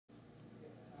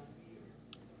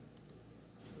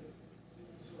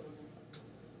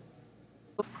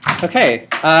Okay,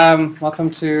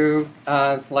 welcome to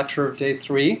lecture of day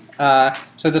 3.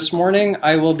 So this morning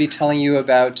I will be telling you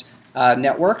about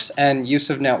networks and use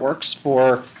of networks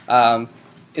for helping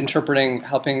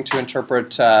to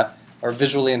interpret or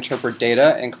visually interpret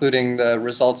data, including the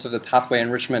results of the pathway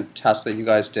enrichment test that you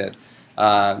guys did,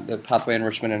 the pathway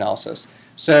enrichment analysis.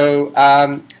 So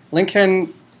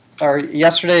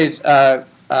yesterday's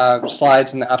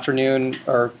slides in the afternoon,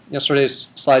 or yesterday's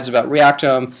slides about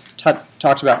Reactome,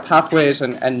 talked about pathways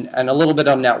and a little bit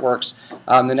on networks.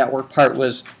 The network part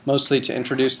was mostly to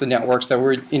introduce the networks that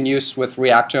were in use with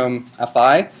Reactome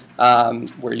FI,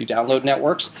 where you download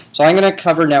networks. So I'm going to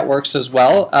cover networks as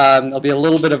well. There'll be a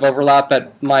little bit of overlap,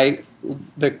 but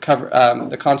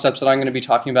the concepts that I'm going to be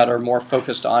talking about are more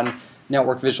focused on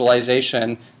network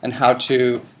visualization and how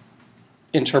to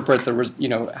interpret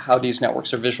how these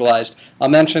networks are visualized. I'll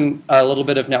mention a little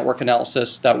bit of network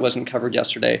analysis that wasn't covered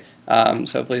yesterday, so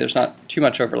hopefully there's not too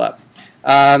much overlap.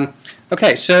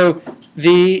 Okay, so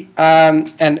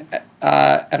and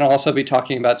I'll also be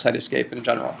talking about Cytoscape in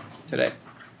general today.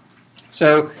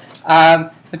 So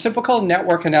the typical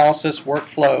network analysis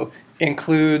workflow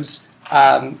includes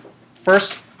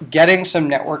first getting some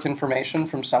network information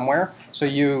from somewhere. So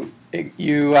you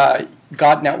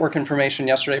got network information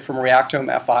yesterday from Reactome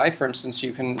FI. For instance,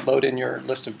 you can load in your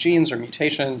list of genes or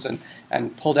mutations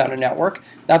and pull down a network.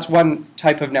 That's one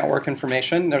type of network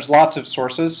information. There's lots of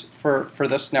sources for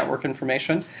this network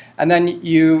information. And then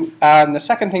the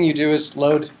second thing you do is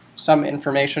load some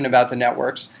information about the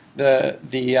networks.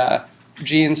 The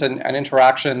genes and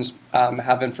interactions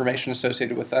have information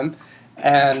associated with them.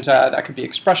 And that could be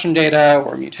expression data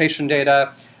or mutation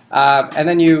data. And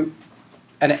then you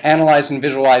analyze and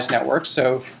visualize networks.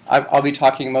 So I'll be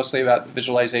talking mostly about the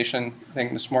visualization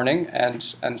thing this morning and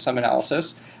some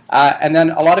analysis. And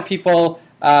then a lot of people,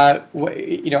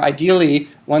 ideally,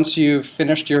 once you've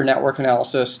finished your network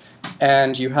analysis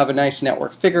and you have a nice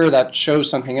network figure that shows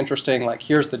something interesting, like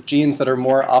here's the genes that are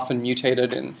more often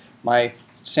mutated in my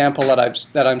sample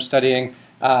that I'm studying,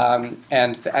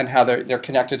 and how they're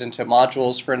connected into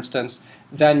modules, for instance,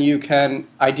 then you can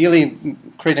ideally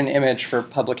create an image for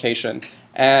publication.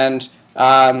 And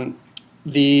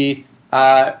it's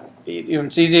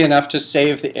easy enough to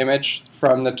save the image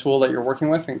from the tool that you're working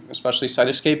with, especially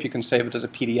Cytoscape. You can save it as a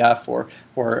PDF or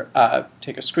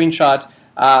take a screenshot.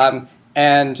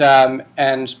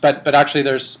 But actually,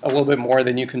 there's a little bit more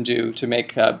than you can do to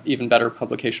make even better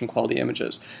publication quality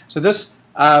images. So this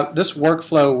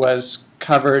workflow was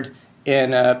covered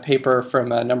in a paper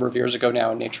from a number of years ago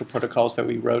now in Nature Protocols that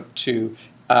we wrote to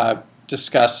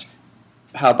discuss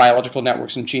how biological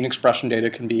networks and gene expression data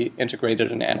can be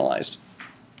integrated and analyzed.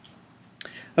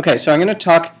 Okay, so I'm going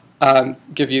to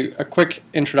give you a quick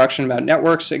introduction about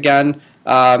networks again,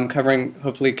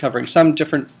 hopefully covering some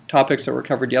different topics that were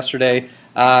covered yesterday,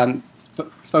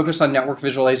 focus on network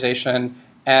visualization,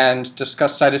 and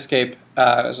discuss Cytoscape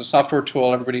as a software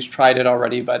tool. Everybody's tried it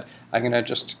already, but I'm going to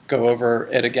just go over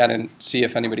it again and see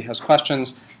if anybody has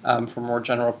questions from a more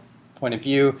general point of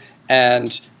view.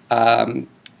 And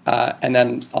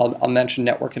then I'll mention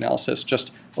network analysis,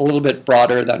 just a little bit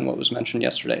broader than what was mentioned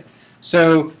yesterday.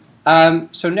 So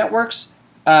networks,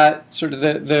 sort of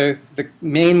the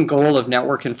main goal of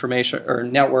network information, or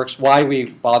networks, why we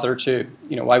bother to,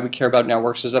 why we care about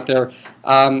networks, is that they're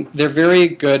very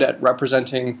good at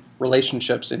representing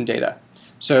relationships in data.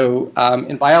 So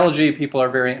in biology, people are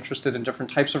very interested in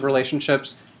different types of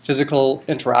relationships: physical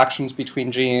interactions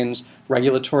between genes,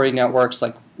 regulatory networks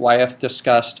like Wyeth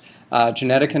discussed,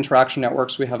 genetic interaction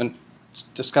networks. We haven't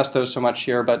discussed those so much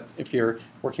here, but if you're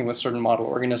working with certain model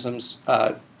organisms,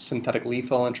 synthetic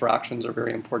lethal interactions are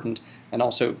very important, and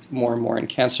also more and more in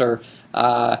cancer.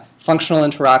 Functional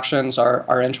interactions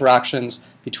are interactions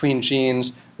between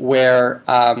genes where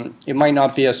it might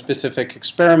not be a specific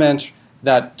experiment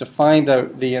that defined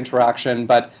the interaction,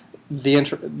 but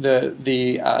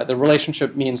the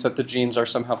relationship means that the genes are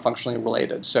somehow functionally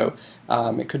related. So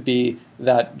it could be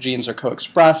that genes are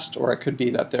co-expressed, or it could be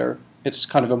that it's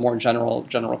kind of a more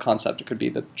general concept. It could be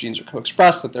that genes are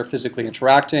co-expressed, that they're physically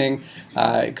interacting.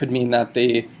 It could mean that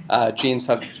the genes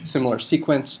have similar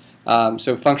sequence.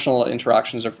 So functional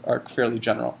interactions are fairly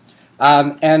general.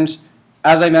 And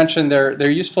as I mentioned, they're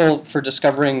useful for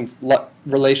discovering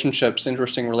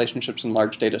interesting relationships in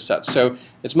large data sets. So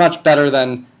it's much better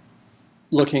than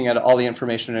looking at all the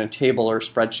information in a table or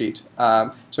spreadsheet.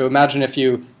 So imagine if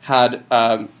you had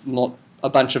a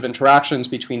bunch of interactions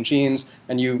between genes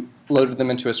and you loaded them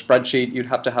into a spreadsheet. You'd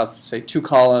have to have, say, 2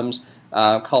 columns.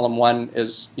 Column 1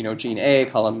 is gene A,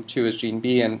 column 2 is gene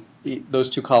B, and those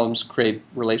 2 columns create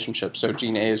relationships. So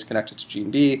gene A is connected to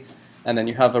gene B, and then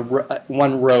you have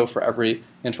one row for every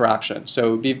interaction. So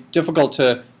it would be difficult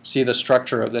to see the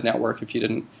structure of the network if you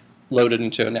didn't load it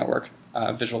into a network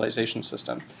visualization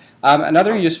system.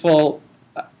 Another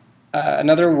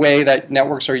way that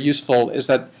networks are useful is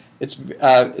that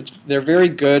they're very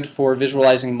good for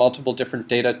visualizing multiple different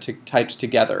data types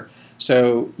together.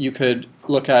 So you could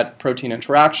look at protein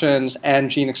interactions and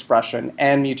gene expression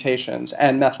and mutations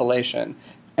and methylation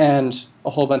and a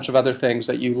whole bunch of other things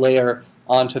that you layer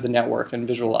onto the network and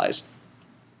visualize.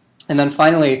 And then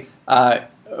finally,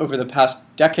 over the past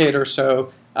decade or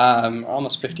so,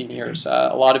 almost 15 years,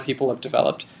 a lot of people have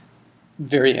developed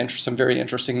some very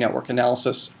interesting network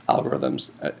analysis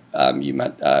algorithms.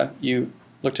 You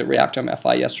looked at Reactome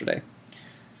FI yesterday.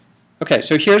 Okay,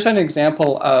 so here's an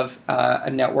example of a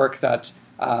network that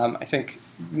I think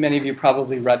many of you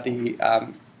probably read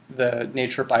the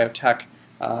Nature Biotech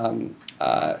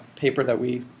paper that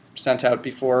we sent out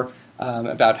before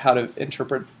about how to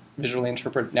visually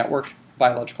interpret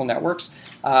biological networks.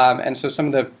 And so some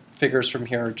of the figures from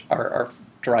here are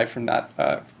derived from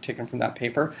that, taken from that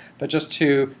paper. But just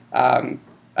to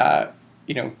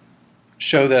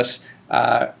show this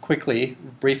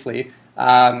briefly,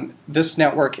 this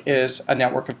network is a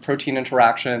network of protein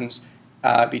interactions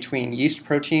between yeast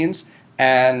proteins,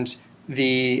 and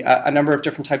a number of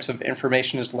different types of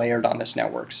information is layered on this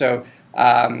network. So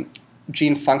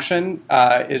gene function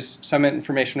some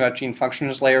information about gene function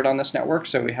is layered on this network.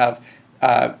 So we have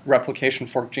replication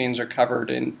fork genes are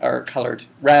colored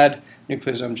red,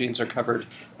 nucleosome genes are covered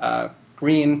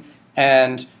green,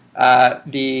 and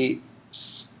the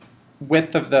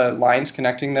width of the lines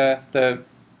connecting the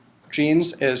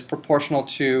genes is proportional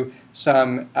to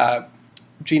some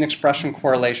gene expression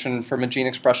correlation from a gene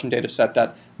expression data set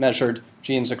that measured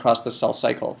genes across the cell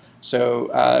cycle.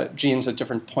 So gene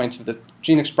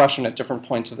expression at different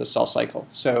points of the cell cycle.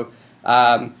 So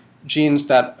genes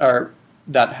that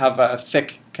have a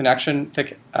thick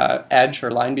edge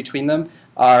or line between them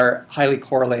are highly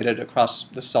correlated across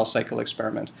the cell cycle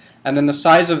experiment. And then the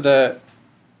size of the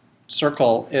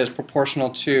circle is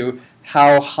proportional to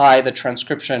how high the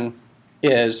transcription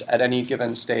is at any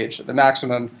given stage, the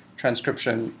maximum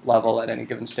transcription level at any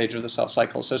given stage of the cell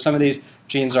cycle. So some of these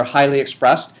genes are highly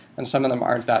expressed, and some of them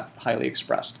aren't that highly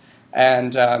expressed.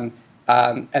 And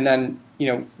then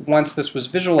once this was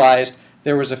visualized,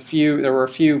 there were a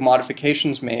few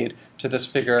modifications made to this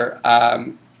figure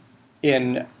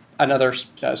in another.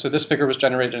 So this figure was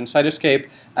generated in Cytoscape,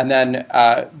 and then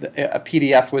a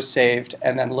PDF was saved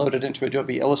and then loaded into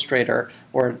Adobe Illustrator,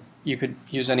 or you could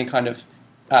use any kind of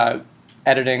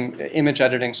image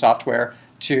editing software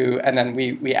and then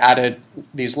we added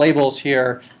these labels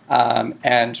here,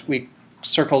 and we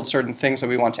circled certain things that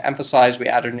we want to emphasize. We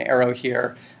added an arrow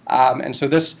here, and so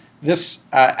this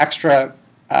extra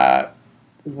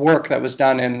work that was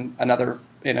done in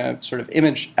a sort of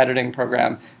image editing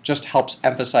program just helps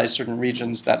emphasize certain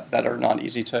regions that are not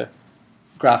easy to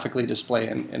graphically display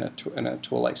in a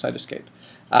tool like Cytoscape.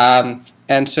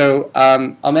 And so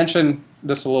I'll mention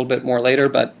this a little bit more later,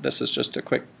 but this is just a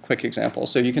quick example.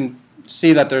 So you can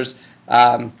see that there's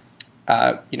some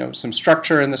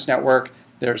structure in this network.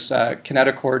 There's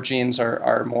kinetochore genes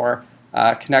are more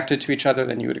connected to each other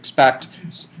than you would expect.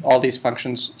 All these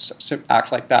functions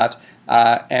act like that,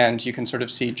 and you can sort of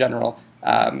see general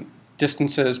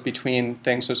distances between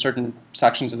things. So certain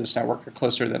sections of this network are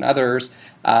closer than others,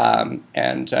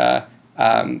 and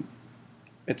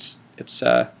it's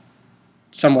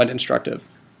somewhat instructive.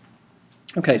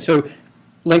 Okay, so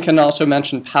Lincoln also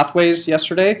mentioned pathways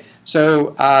yesterday.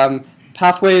 So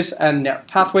pathways and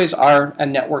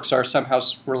networks are somehow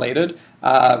related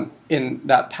in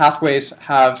that pathways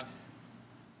have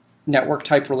network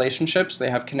type relationships. They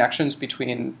have connections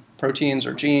between proteins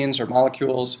or genes or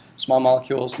molecules, small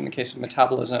molecules in the case of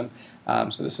metabolism.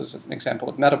 So this is an example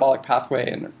of metabolic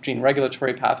pathway and a gene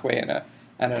regulatory pathway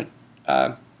and a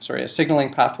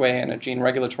signaling pathway and a gene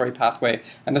regulatory pathway.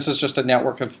 And this is just a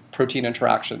network of protein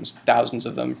interactions, thousands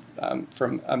of them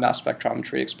from a mass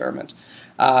spectrometry experiment.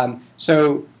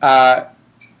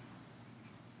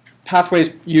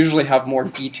 Pathways usually have more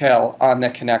detail on the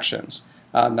connections.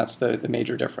 That's the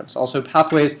major difference. Also,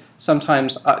 pathways,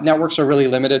 sometimes networks are really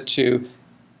limited to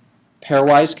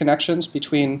pairwise connections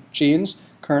between genes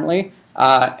currently,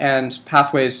 and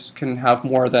pathways can have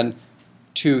more than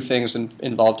two things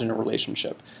involved in a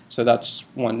relationship. So that's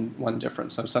one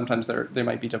difference. So sometimes they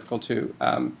might be difficult to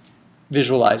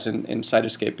visualize in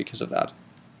Cytoscape because of that,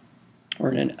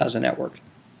 or as a network.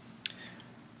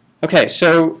 Okay,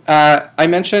 so I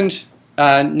mentioned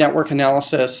network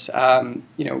analysis.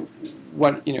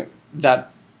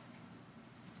 That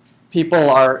people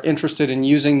are interested in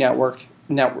using network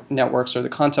networks or the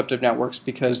concept of networks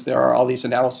because there are all these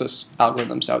analysis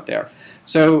algorithms out there.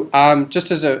 So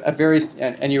just as a very,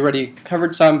 and you already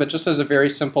covered some, but just as a very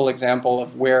simple example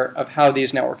of how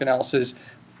these network analyses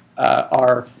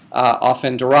are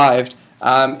often derived,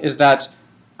 is that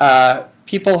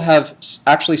people have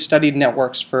actually studied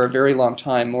networks for a very long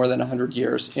time, more than 100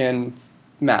 years, in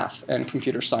math and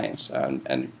computer science.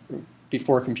 And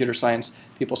before computer science,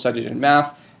 people studied in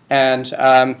math. And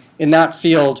in that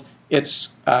field, it's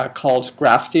called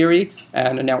graph theory,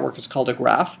 and a network is called a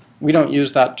graph. We don't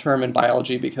use that term in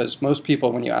biology because most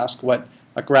people, when you ask what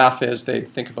a graph is, they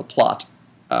think of a plot.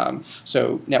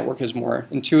 So network is more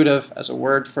intuitive as a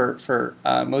word for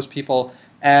most people.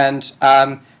 And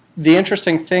the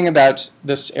interesting thing about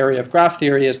this area of graph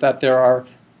theory is that there are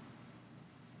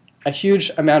a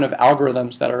huge amount of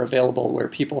algorithms that are available where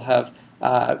people have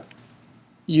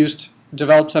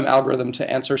developed some algorithm to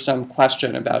answer some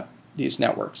question about these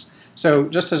networks. So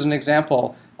just as an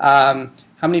example, how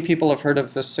many people have heard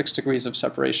of the 6 degrees of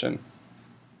separation?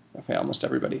 Okay, almost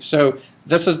everybody. So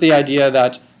this is the idea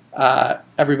that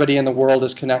everybody in the world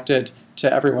is connected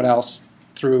to everyone else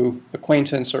through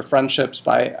acquaintance or friendships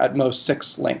by at most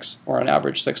 6 links, or on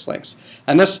average 6 links.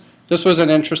 And this was an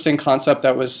interesting concept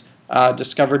that was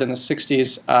discovered in the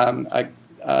 60s.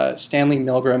 Stanley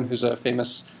Milgram, who's a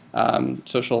famous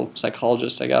social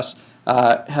psychologist, I guess,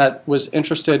 was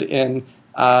interested in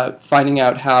finding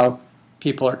out how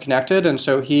people are connected, and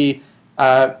so he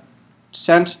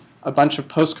sent a bunch of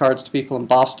postcards to people in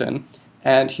Boston,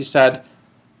 and he said,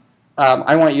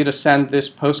 I want you to send this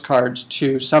postcard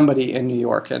to somebody in New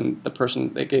York, and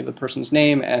they gave the person's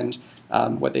name and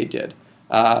what they did.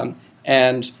 But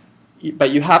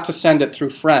you have to send it through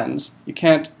friends. You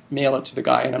can't mail it to the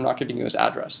guy, and I'm not giving you his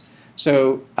address.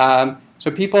 So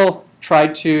people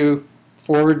tried to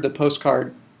forward the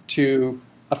postcard to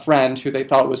a friend who they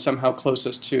thought was somehow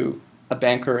closest to a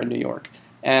banker in New York,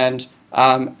 and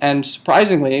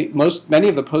surprisingly, many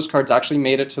of the postcards actually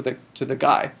made it to the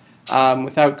guy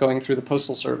without going through the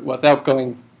postal service, without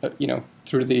going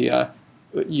through the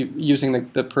using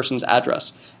the person's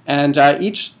address. And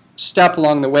each step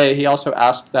along the way, he also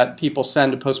asked that people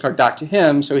send a postcard back to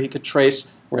him so he could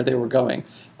trace where they were going.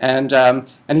 And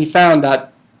he found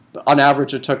that on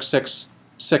average it took six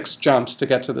jumps to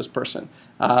get to this person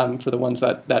for the ones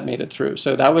that made it through.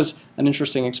 So that was an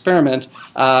interesting experiment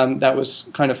that was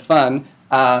kind of fun.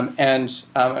 And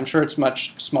I'm sure it's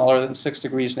much smaller than 6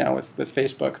 degrees now with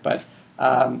Facebook. But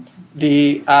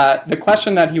the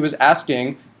question that he was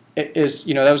asking is,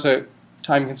 that was a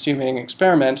time-consuming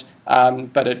experiment,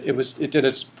 but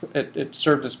it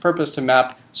served its purpose to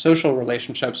map social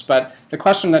relationships. But the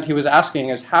question that he was asking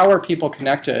is, how are people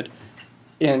connected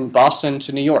in Boston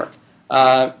to New York,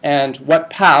 and what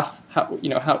path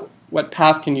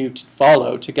can you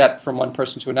follow to get from one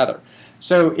person to another?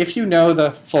 So if you know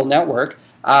the full network,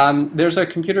 there's a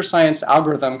computer science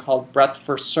algorithm called breadth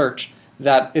first search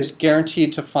that is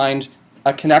guaranteed to find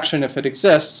a connection if it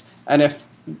exists, and if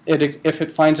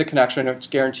it finds a connection, it's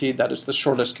guaranteed that it's the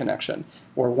shortest connection,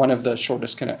 or one of the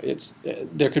shortest connections.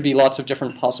 There could be lots of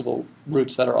different possible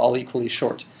routes that are all equally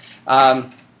short.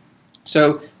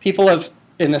 So people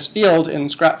in this field, in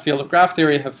the field of graph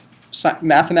theory, have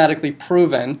mathematically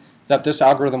proven that this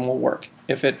algorithm will work.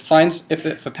 If a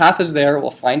path is there, it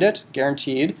will find it,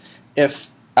 guaranteed.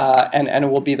 And it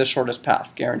will be the shortest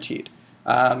path, guaranteed.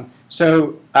 This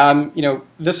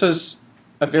is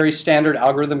a very standard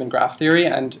algorithm in graph theory,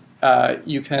 and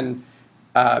you can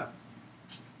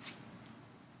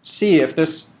see if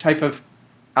this type of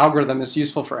algorithm is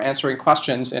useful for answering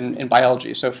questions in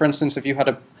biology. So for instance, if you had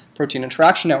a protein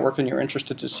interaction network and you're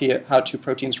interested to see how 2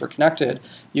 proteins were connected,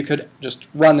 you could just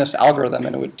run this algorithm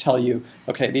and it would tell you,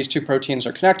 okay, these 2 proteins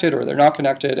are connected or they're not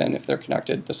connected, and if they're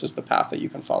connected, this is the path that you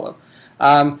can follow.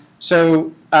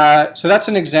 So that's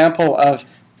an example of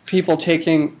people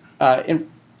taking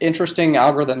interesting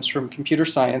algorithms from computer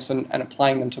science and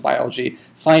applying them to biology,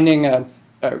 finding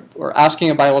or asking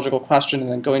a biological question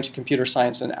and then going to computer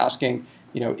science and asking,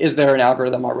 is there an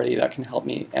algorithm already that can help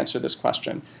me answer this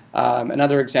question?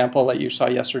 Another example that you saw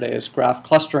yesterday is graph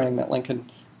clustering that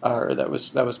that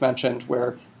was mentioned,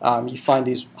 where you find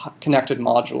these connected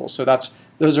modules. So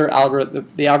those are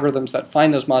the algorithms that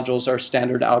find those modules are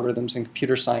standard algorithms in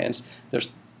computer science.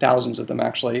 There's thousands of them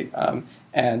actually,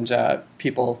 and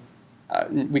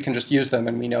we can just use them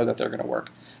and we know that they're going to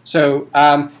work. So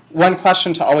one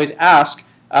question to always ask.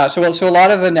 So a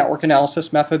lot of the network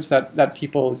analysis methods that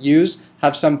people use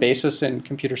have some basis in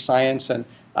computer science, and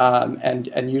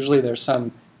usually there's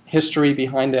some history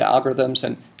behind the algorithms,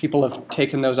 and people have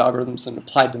taken those algorithms and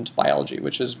applied them to biology,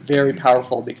 which is very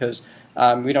powerful because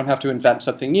we don't have to invent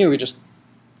something new. We just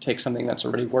take something that's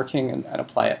already working and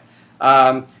apply it.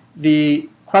 The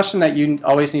question that you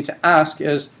always need to ask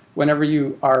is, whenever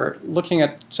you are looking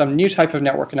at some new type of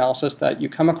network analysis that you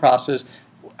come across, is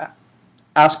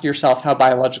ask yourself how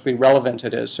biologically relevant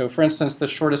it is. So for instance, the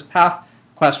shortest path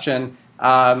question,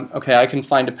 okay, I can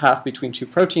find a path between two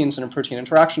proteins in a protein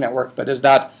interaction network, but is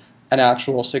that an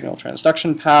actual signal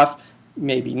transduction path?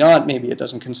 Maybe not. Maybe it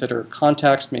doesn't consider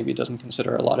context. Maybe it doesn't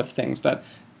consider a lot of things that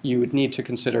you would need to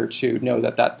consider to know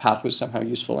that that path was somehow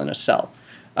useful in a cell.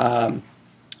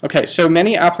 Okay, so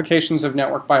many applications of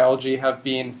network biology have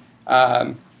been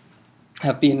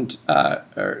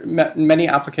many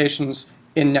applications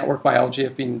in network biology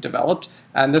have been developed,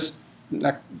 and this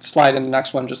slide and the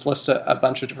next one just lists a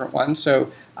bunch of different ones.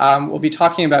 So we'll be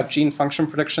talking about gene function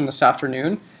prediction this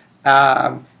afternoon.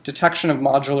 Detection of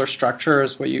modular structure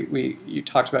is what you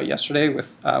talked about yesterday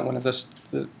with one of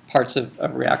the parts of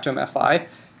Reactome FI.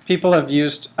 People have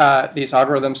used these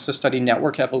algorithms to study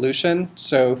network evolution.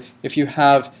 So if you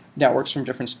have networks from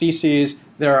different species,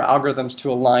 there are algorithms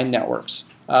to align networks.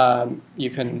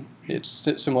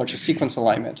 It's similar to sequence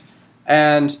alignment.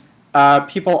 And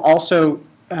people also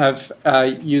have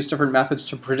used different methods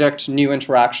to predict new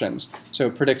interactions. So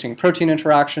predicting protein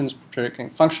interactions,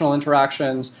 predicting functional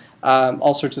interactions,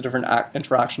 all sorts of different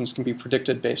interactions can be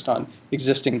predicted based on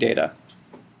existing data.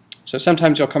 So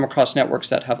sometimes you'll come across networks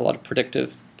that have a lot of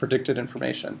predicted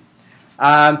information.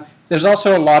 There's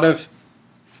also a lot of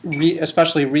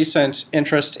especially recent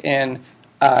interest in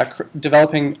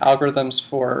developing algorithms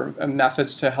for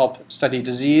methods to help study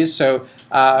disease. So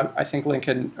I think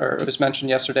Lincoln, or it was mentioned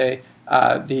yesterday,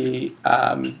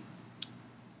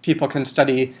 people can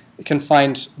study,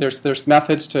 there's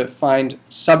methods to find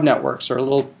subnetworks or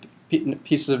little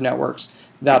pieces of networks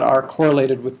that are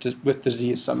correlated with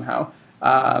disease somehow.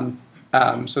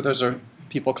 So those are,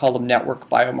 people call them network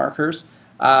biomarkers.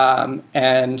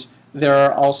 And there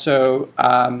are also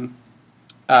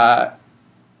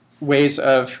ways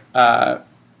of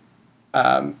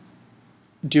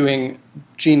doing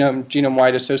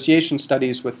genome-wide association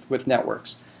studies with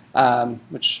networks,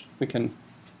 which we can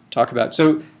talk about.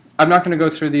 So I'm not going to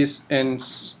go through these in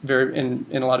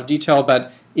a lot of detail,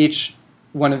 but each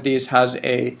one of these has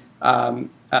a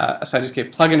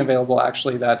Cytoscape plugin available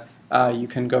actually that you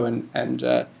can go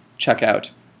and check out,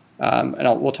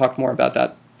 and we'll talk more about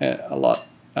that a lot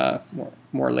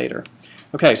more later.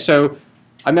 Okay, so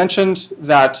I mentioned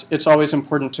that it's always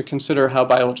important to consider how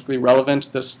biologically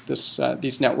relevant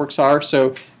these networks are.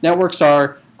 So networks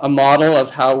are a model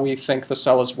of how we think the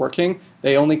cell is working.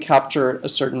 They only capture a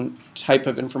certain type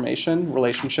of information,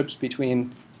 relationships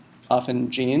between often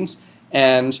genes,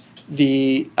 and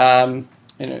I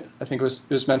think it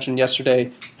was mentioned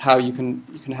yesterday how you can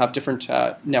have different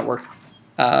network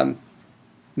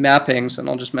mappings, and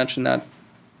I'll just mention that.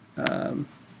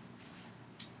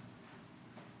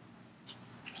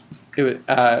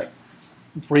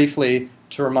 Briefly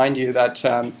to remind you that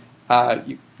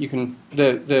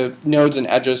the nodes and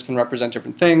edges can represent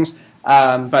different things,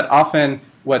 but often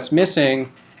what's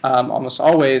missing, almost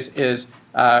always, is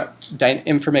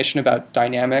information about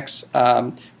dynamics.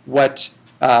 Often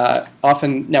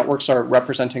networks are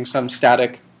representing some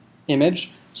static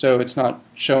image, so it's not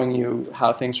showing you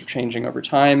how things are changing over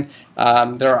time.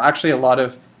 There are actually a lot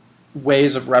of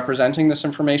ways of representing this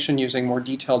information using more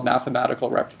detailed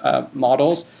mathematical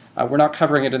models. We're not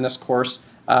covering it in this course,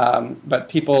 but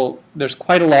there's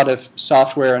quite a lot of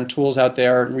software and tools out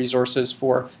there and resources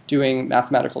for doing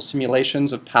mathematical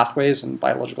simulations of pathways and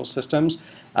biological systems.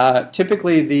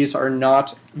 Typically, these are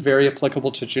not very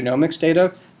applicable to genomics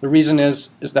data. The reason is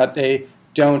that they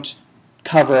don't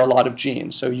cover a lot of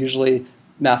genes. So usually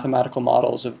mathematical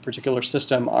models of a particular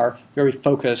system are very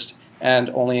focused and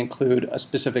only include a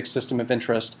specific system of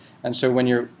interest. And so when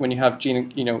you have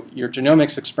your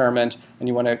genomics experiment and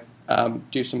you want to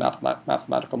do some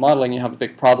mathematical modeling, you have a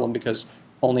big problem because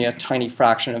only a tiny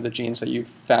fraction of the genes that you've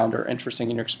found are interesting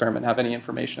in your experiment have any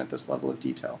information at this level of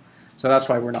detail. So that's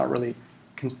why we're not really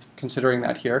considering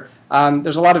that here.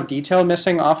 There's a lot of detail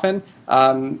missing often.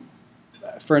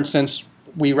 For instance,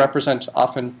 we represent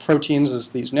often proteins as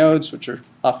these nodes, which are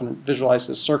often visualized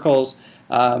as circles.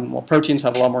 Well, proteins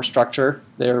have a lot more structure.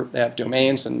 They have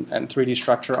domains and 3D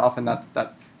structure. Often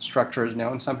that structure is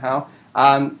known somehow.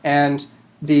 And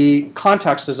the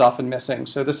context is often missing.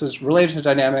 So this is related to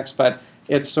dynamics, but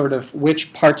it's sort of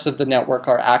which parts of the network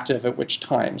are active at which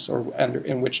times, or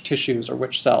in which tissues or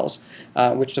which cells,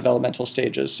 which developmental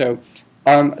stages. So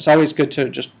it's always good to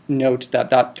just note that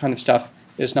that kind of stuff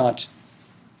is not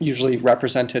usually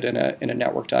represented in a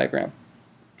network diagram.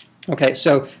 Okay,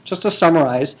 so just to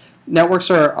summarize, networks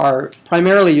are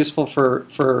primarily useful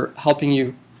for helping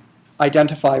you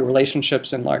identify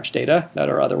relationships in large data that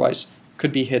are otherwise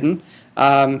could be hidden.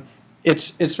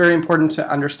 It's very important to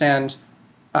understand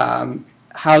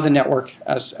how the network,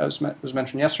 as was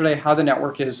mentioned yesterday, how the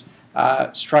network is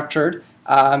structured.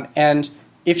 And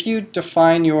if you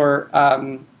define your,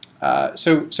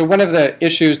 so one of the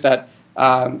issues that,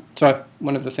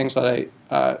 one of the things that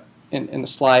in the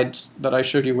slides that I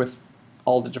showed you with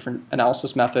all the different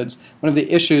analysis methods, one of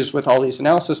the issues with all these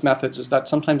analysis methods is that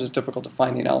sometimes it's difficult to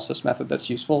find the analysis method that's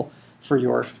useful for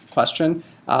your question.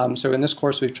 So in this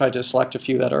course, we've tried to select a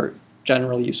few that are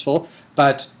generally useful,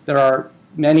 but there are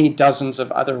many dozens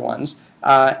of other ones.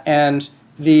 And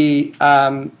so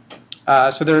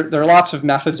there are lots of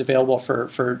methods available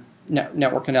for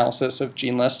network analysis of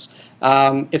gene lists.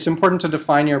 It's important to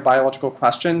define your biological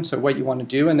question, so what you want to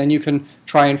do, and then you can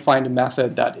try and find a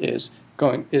method that is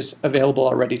available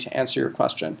already to answer your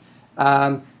question.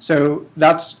 So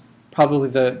that's probably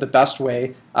the best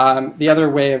way. The other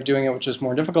way of doing it, which is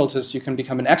more difficult, is you can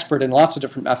become an expert in lots of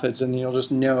different methods, and you'll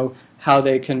just know how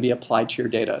they can be applied to your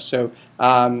data. So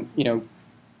you know,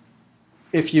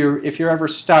 if you're ever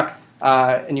stuck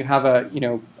and you have a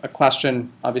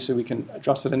question, obviously we can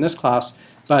address it in this class,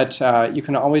 but you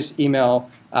can always email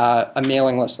a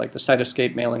mailing list like the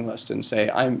Cytoscape mailing list and say,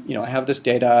 I have this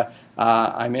data,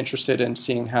 I'm interested in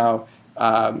seeing how,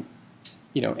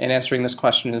 in answering this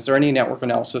question, is there any network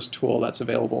analysis tool that's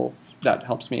available that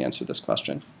helps me answer this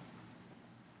question?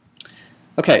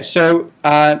 Okay, so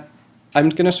I'm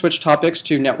going to switch topics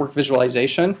to network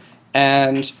visualization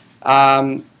and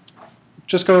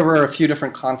just go over a few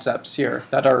different concepts here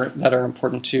that are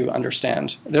important to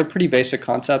understand. They're pretty basic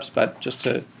concepts, but just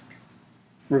to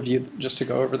review, just to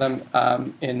go over them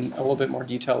in a little bit more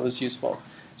detail is useful.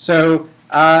 So,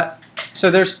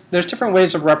 there's different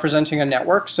ways of representing a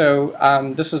network.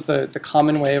 So this is the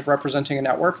common way of representing a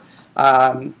network,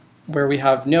 where we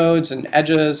have nodes and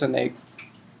edges, and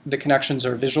the connections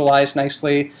are visualized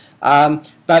nicely.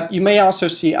 But you may also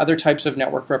see other types of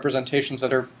network representations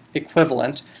that are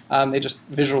equivalent. They just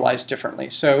visualize differently.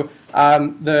 So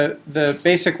the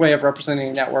basic way of representing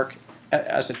a network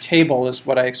as a table is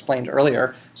what I explained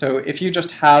earlier. So if you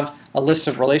just have a list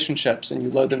of relationships and you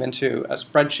load them into a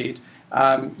spreadsheet,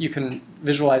 you can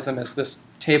visualize them as this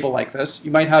table like this.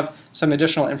 You might have some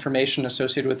additional information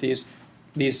associated with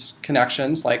these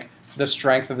connections, like the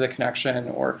strength of the connection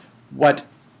or what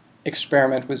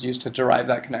experiment was used to derive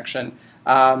that connection.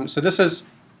 So this is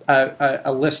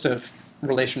a list of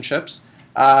relationships.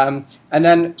 And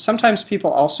then sometimes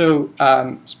people also,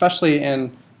 especially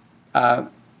in,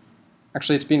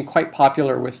 actually it's been quite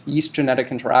popular with yeast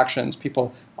genetic interactions,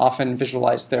 people often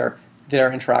visualize their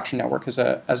interaction network as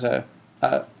a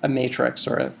matrix,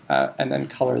 or and then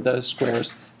color the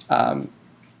squares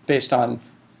based on,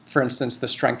 for instance, the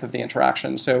strength of the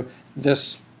interaction. So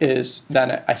this is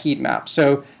then a heat map.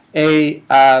 So in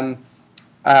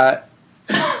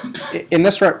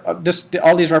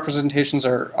all these representations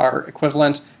are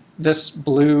equivalent. This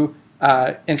blue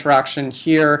interaction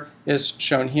here is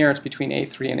shown here. It's between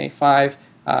A3 and A5,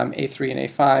 A3 and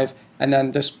A5, and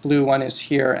then this blue one is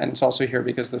here, and it's also here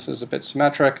because this is a bit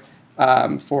symmetric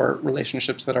for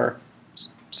relationships that are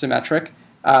symmetric.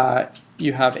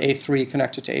 You have A3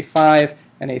 connected to A5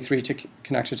 and A3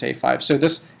 connected to A5. So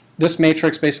this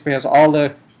matrix basically has all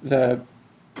the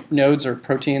nodes or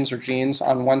proteins or genes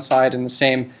on one side and the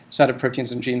same set of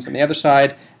proteins and genes on the other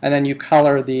side, and then you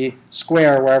color the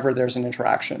square wherever there's an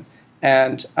interaction.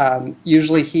 And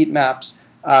usually heat maps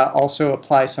also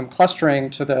apply some clustering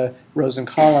to the rows and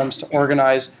columns to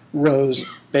organize rows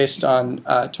based on,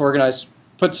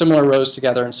 put similar rows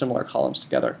together and similar columns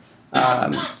together.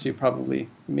 So you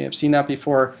may have seen that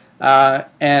before.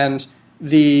 And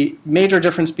the major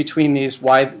difference between these,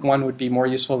 why one would be more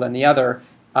useful than the other,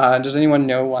 does anyone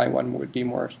know why one would be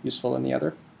more useful than the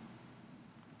other?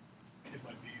 It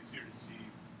might be easier to see. I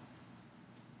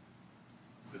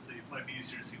was going to say it might be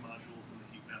easier to see modules in the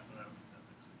heat map, but I don't think that's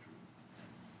actually true.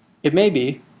 It may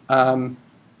be.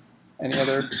 Any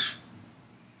other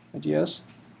ideas?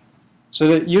 So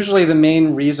that usually the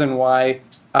main reason why,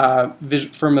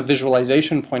 from a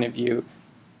visualization point of view,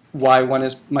 why one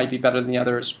might be better than the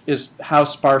other is how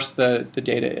sparse the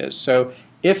data is. So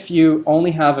if you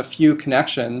only have a few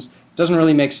connections, it doesn't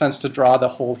really make sense to draw the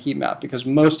whole heat map because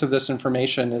most of this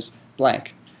information is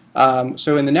blank.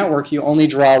 So in the network, you only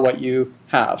draw what you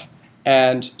have.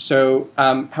 And so,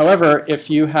 however, if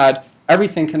you had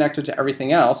everything connected to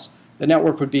everything else, the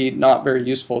network would be not very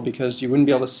useful because you wouldn't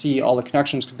be able to see all the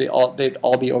connections because they'd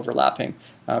all be overlapping.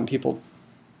 People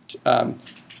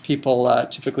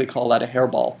typically call that a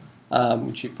hairball,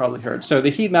 which you've probably heard. So the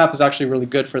heat map is actually really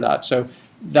good for that. So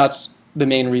that's the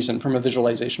main reason from a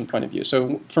visualization point of view.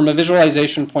 So from a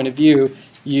visualization point of view,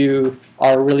 you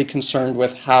are really concerned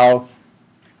with how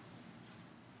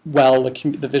well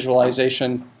the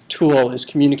visualization tool is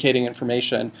communicating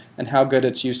information and how good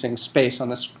it's using space on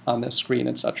the screen,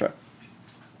 etc.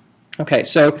 Okay,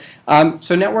 so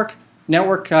network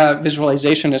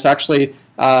visualization is actually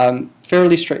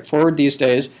fairly straightforward these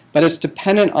days, but it's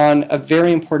dependent on a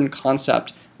very important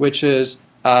concept, which is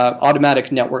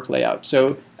automatic network layout.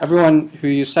 So everyone who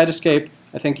used Cytoscape,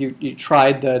 I think you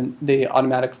tried the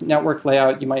automatic network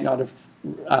layout. You might not have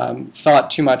thought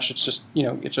too much. It's just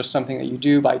it's just something that you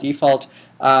do by default.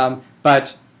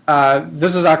 But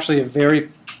this is actually a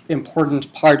very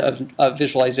important part of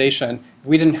visualization. If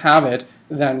we didn't have it,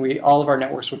 then all of our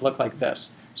networks would look like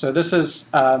this. So this is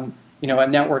a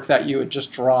network that you would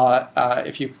just draw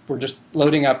if you were just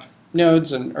loading up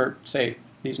nodes or say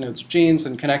these nodes of genes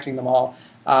and connecting them all.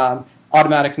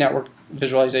 Automatic network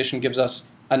visualization gives us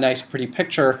a nice, pretty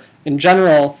picture. In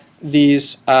general,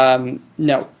 these and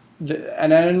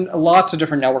lots of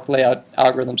different network layout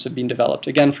algorithms have been developed,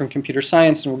 again from computer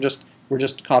science, and we're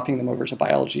just copying them over to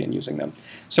biology and using them.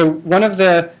 So one of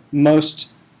the most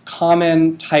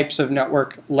common types of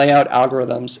network layout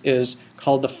algorithms is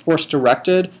called the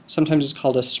force-directed. Sometimes it's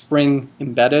called a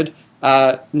spring-embedded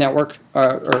network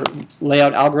or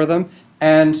layout algorithm.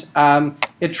 And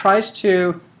it tries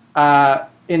to,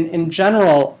 in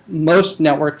general, most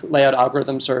network layout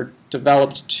algorithms are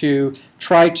developed to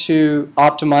try to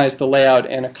optimize the layout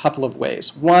in a couple of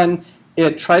ways. One,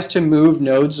 it tries to move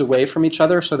nodes away from each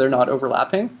other so they're not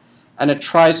overlapping. And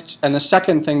the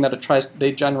second thing that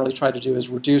they generally try to do is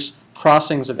reduce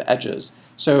crossings of edges.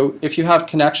 So if you have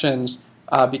connections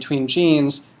between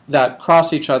genes that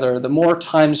cross each other, the more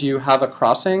times you have a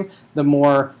crossing, the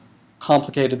more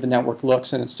complicated the network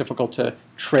looks, and it's difficult to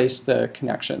trace the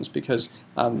connections because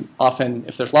often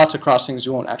if there's lots of crossings,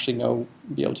 you won't actually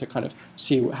be able to kind of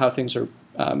see how things are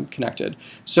connected.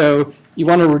 So you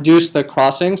want to reduce the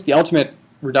crossings. The ultimate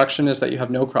reduction is that you have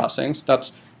no crossings.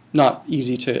 That's not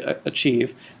easy to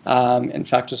achieve. In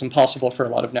fact, it's impossible for a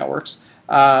lot of networks.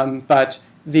 But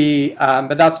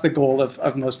that's the goal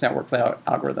of most network layout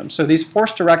algorithms. So these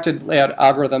force-directed layout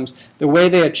algorithms, the way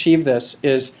they achieve this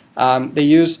is they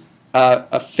use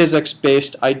a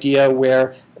physics-based idea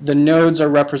where the nodes are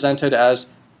represented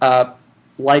as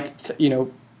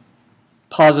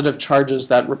positive charges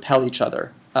that repel each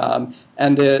other.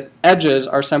 And the edges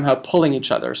are somehow pulling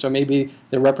each other. So maybe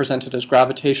they're represented as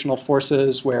gravitational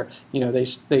forces where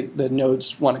the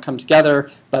nodes want to come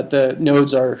together, but the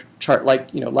nodes are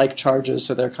like charges,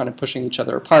 so they're kind of pushing each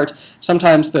other apart.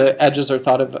 Sometimes the edges are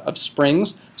thought of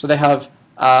springs. So they have,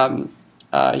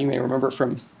 you may remember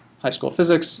from high school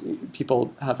physics,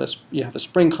 you have a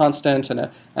spring constant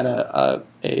and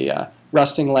a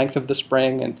resting length of the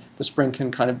spring, and the spring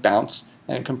can kind of bounce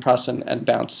and compress and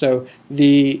bounce. So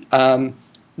so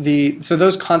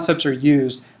those concepts are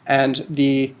used, and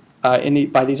by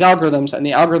these algorithms, and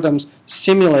the algorithms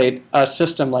simulate a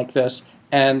system like this.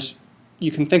 And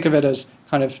you can think of it as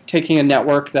kind of taking a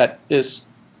network that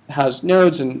has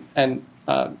nodes and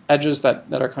edges that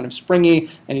are kind of springy,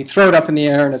 and you throw it up in the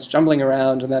air and it's jumbling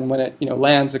around, and then when it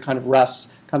lands, it kind of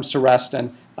comes to rest,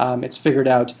 and it's figured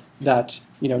out that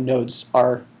nodes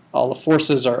all the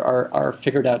forces are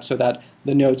figured out so that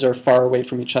the nodes are far away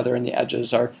from each other and the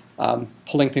edges are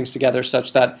pulling things together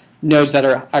such that nodes that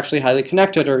are actually highly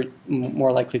connected are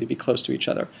more likely to be close to each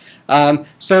other.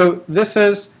 So this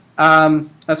is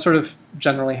that's sort of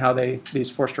generally how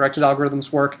these force-directed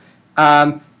algorithms work.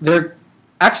 They're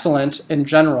excellent in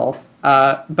general,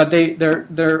 but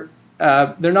they're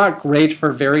not great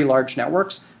for very large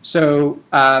networks. So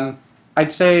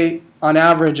I'd say on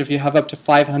average, if you have up to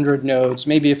 500 nodes,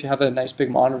 maybe if you have a nice big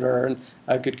monitor and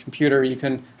a good computer, you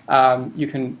can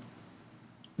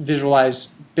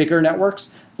visualize bigger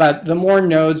networks. But the more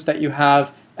nodes that you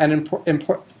have, and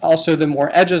also the more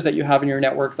edges that you have in your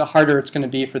network, the harder it's going to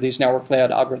be for these network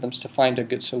layout algorithms to find a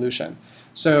good solution.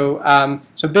 So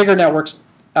bigger networks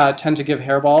tend to give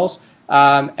hairballs,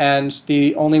 and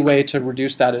the only way to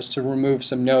reduce that is to remove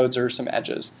some nodes or some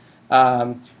edges.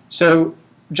 So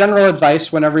general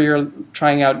advice whenever you're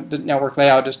trying out the network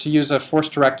layout is to use a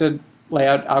force-directed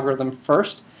layout algorithm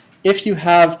first. If you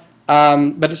have,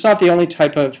 but it's not the only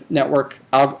type of network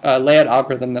layout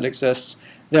algorithm that exists.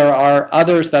 There are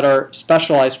others that are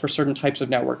specialized for certain types of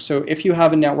networks. So if you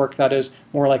have a network that is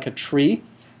more like a tree,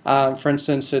 for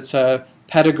instance, it's a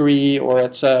pedigree or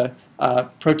it's a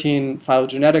protein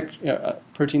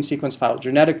sequence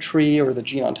phylogenetic tree or the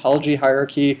gene ontology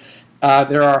hierarchy.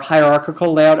 There are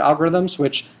hierarchical layout algorithms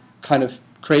which kind of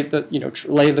create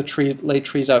lay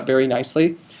trees out very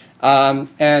nicely.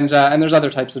 And there's other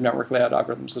types of network layout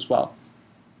algorithms as well.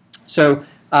 So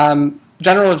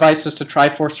general advice is to try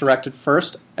force-directed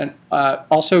first, and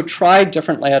also try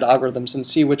different layout algorithms and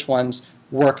see which ones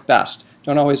work best.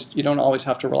 You don't always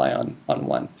have to rely on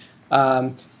one.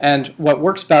 And what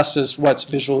works best is what's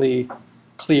visually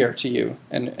clear to you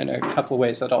in a couple of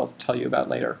ways that I'll tell you about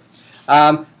later.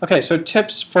 Okay, so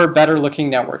tips for better looking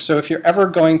networks. So if you're ever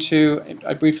going to,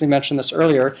 I briefly mentioned this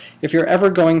earlier, if you're ever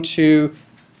going to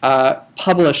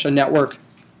publish a network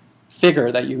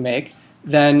figure that you make,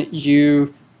 then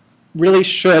you really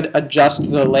should adjust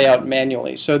the layout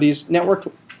manually. So these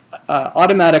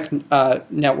automatic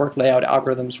network layout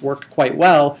algorithms work quite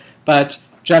well, but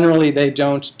generally they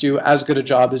don't do as good a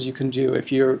job as you can do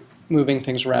if you're moving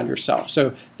things around yourself.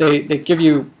 So they give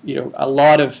you, a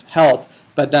lot of help,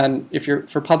 but then if you're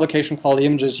for publication quality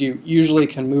images, you usually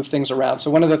can move things around.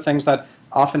 So one of the things that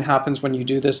often happens when you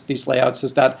do these layouts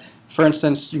is that, for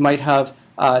instance, you might have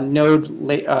node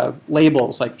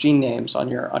labels like gene names on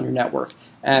your network.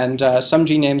 And some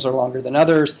gene names are longer than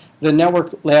others. The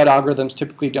network layout algorithms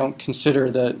typically don't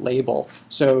consider the label.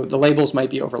 So the labels might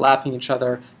be overlapping each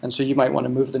other, and so you might want to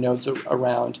move the nodes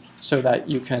around so that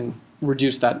you can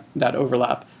reduce that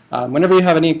overlap. Whenever you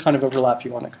have any kind of overlap,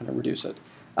 you want to kind of reduce it.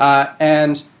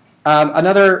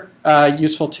 Another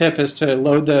useful tip is to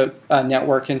load the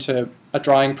network into a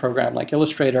drawing program like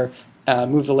Illustrator,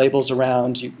 move the labels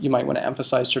around. You might want to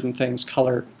emphasize certain things,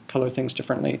 color things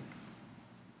differently,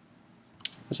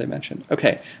 as I mentioned.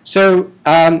 Okay, so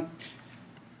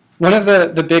one of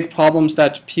the big problems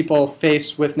that people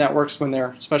face with networks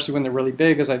especially when they're really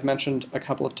big, as I've mentioned a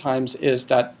couple of times, is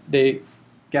that they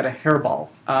get a hairball,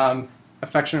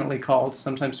 affectionately called.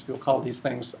 Sometimes people call these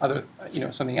things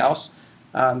something else.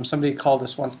 Somebody called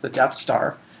this once the Death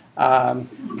Star,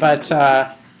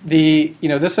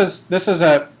 this is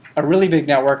a really big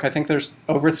network. I think there's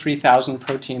over 3,000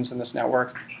 proteins in this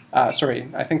network. I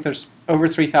think there's over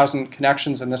 3,000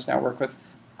 connections in this network with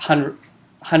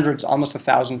hundreds, almost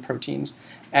 1,000 proteins.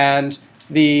 And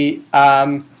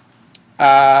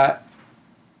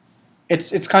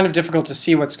it's kind of difficult to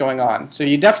see what's going on. So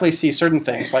you definitely see certain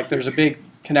things, like there's a big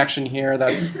connection here,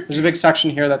 there's a big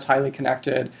section here that's highly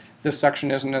connected. This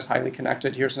section isn't as highly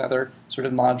connected. Here's another sort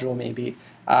of module maybe.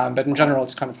 But in general,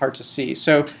 it's kind of hard to see.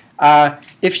 So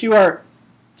if you are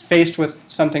faced with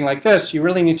something like this, you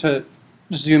really need to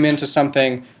zoom into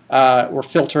something or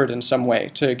filter it in some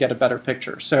way to get a better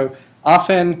picture. So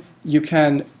often you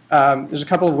can, there's a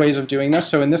couple of ways of doing this.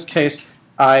 So in this case,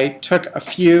 I took a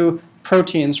few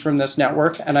proteins from this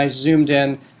network and I zoomed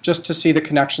in just to see the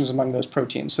connections among those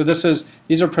proteins. So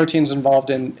these are proteins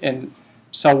involved in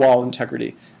cell wall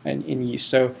integrity and in yeast.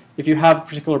 So if you have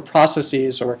particular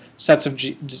processes or sets of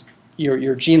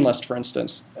your gene list, for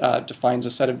instance, defines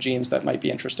a set of genes that might be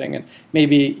interesting, and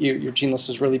maybe your gene list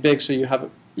is really big, so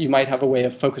you might have a way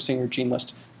of focusing your gene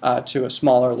list to a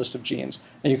smaller list of genes,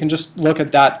 and you can just look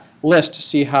at that list to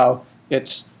see how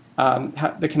it's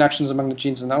the connections among the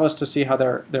genes in that list to see how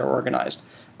they're organized.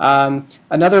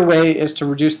 Another way is to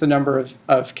reduce the number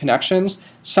of connections.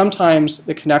 Sometimes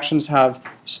the connections have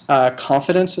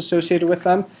confidence associated with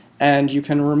them, and you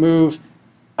can remove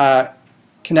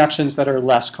connections that are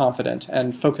less confident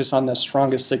and focus on the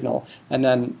strongest signal, and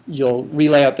then you'll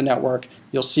relay out the network,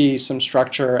 you'll see some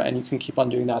structure, and you can keep on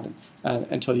doing that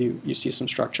until you see some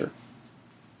structure.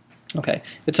 Okay,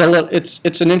 it's an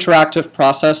interactive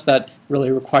process that really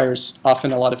requires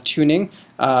often a lot of tuning.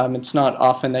 It's not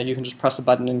often that you can just press a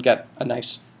button and get a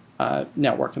nice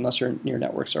network unless your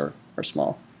networks are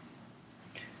small.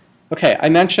 Okay, I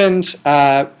mentioned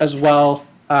as well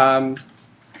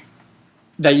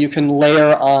that you can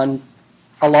layer on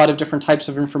a lot of different types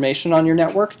of information on your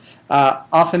network.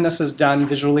 Often this is done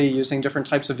visually using different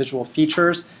types of visual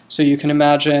features. So you can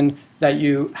imagine that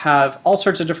you have all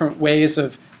sorts of different ways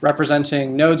of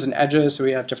representing nodes and edges. So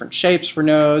we have different shapes for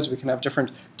nodes. We can have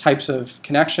different types of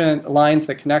connection lines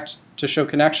that connect to show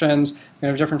connections. We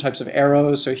have different types of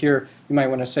arrows. So here you might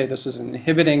want to say this is an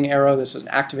inhibiting arrow, this is an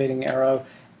activating arrow.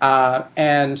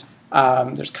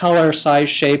 There's color, size,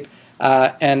 shape.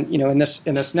 And in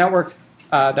this network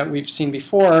that we've seen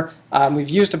before, we've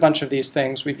used a bunch of these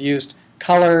things. We've used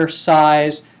color,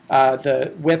 size,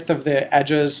 the width of the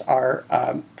edges are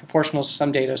proportional to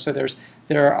some data. So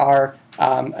there are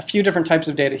a few different types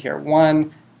of data here.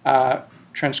 One,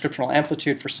 transcriptional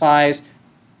amplitude for size.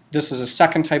 This is a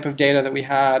second type of data that we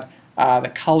had.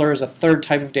 The color is a third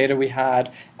type of data we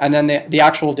had. And then the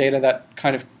actual data that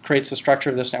kind of creates the structure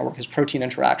of this network is protein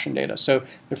interaction data. So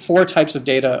there are 4 types of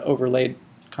data overlaid,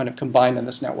 kind of combined in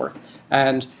this network.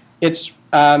 And it's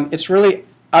really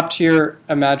up to your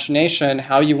imagination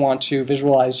how you want to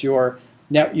visualize your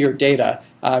your data.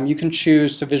 You can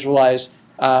choose to visualize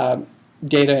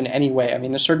data in any way. I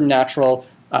mean, there's certain natural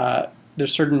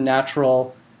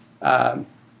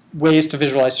ways to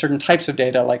visualize certain types of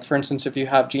data. Like, for instance, if you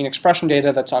have gene expression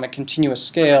data that's on a continuous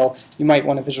scale, you might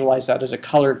want to visualize that as a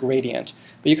color gradient.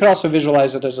 But you could also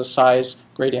visualize it as a size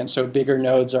gradient, so bigger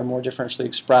nodes are more differentially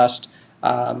expressed.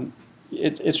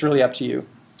 It's really up to you.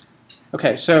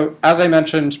 Okay, so as I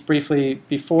mentioned briefly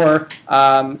before,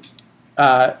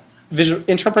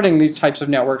 interpreting these types of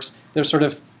networks, there's sort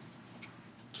of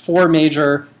four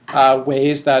major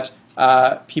ways that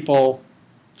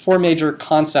four major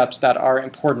concepts that are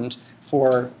important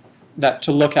to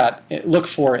look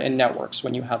for in networks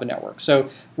when you have a network. So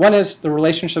one is the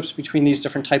relationships between these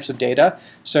different types of data.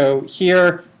 So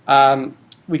here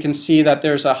we can see that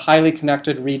there's a highly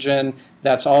connected region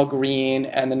that's all green,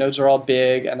 and the nodes are all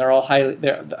big, and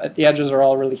the edges are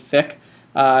all really thick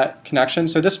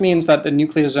connections. So this means that the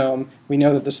nucleosome, we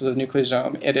know that this is a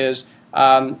nucleosome, it is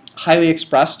highly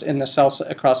expressed in the cells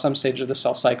across some stage of the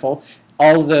cell cycle.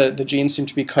 All the genes seem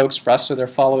to be co-expressed, so they're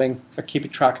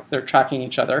tracking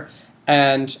each other,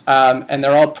 and they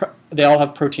all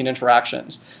have protein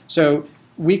interactions. So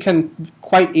we can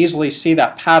quite easily see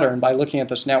that pattern by looking at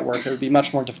this network. It would be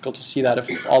much more difficult to see that if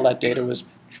all that data was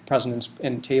present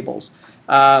in tables.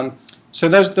 So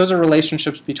those are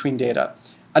relationships between data.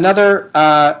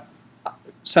 Another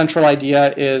central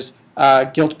idea is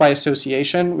guilt by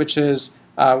association, which is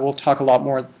we'll talk a lot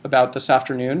more about this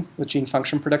afternoon with gene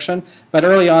function prediction. But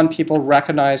early on, people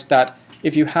recognized that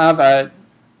if you have a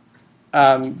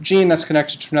gene that's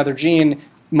connected to another gene,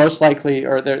 most likely,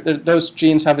 or those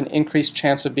genes have an increased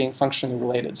chance of being functionally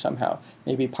related somehow,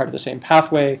 maybe part of the same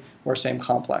pathway or same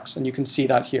complex. And you can see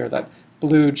that here, that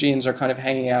blue genes are kind of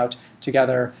hanging out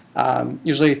together.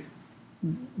 Usually,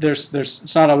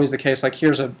 it's not always the case. Like,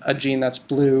 here's a gene that's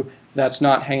blue that's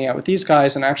not hanging out with these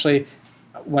guys, and actually,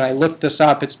 when I looked this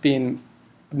up, it's being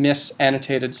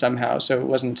misannotated somehow, so it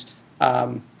wasn't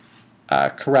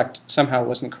correct. Somehow, it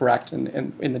wasn't correct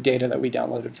in the data that we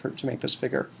downloaded to make this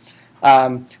figure.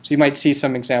 So you might see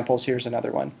some examples. Here's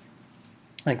another one,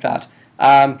 like that.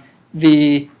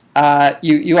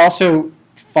 You also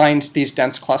find these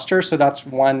dense clusters, so that's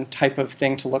one type of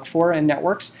thing to look for in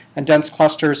networks. And dense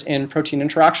clusters in protein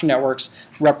interaction networks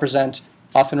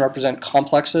often represent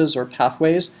complexes or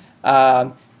pathways.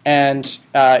 And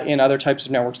in other types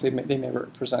of networks, they may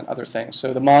represent other things.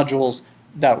 So the modules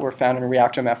that were found in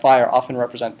Reactome-FI often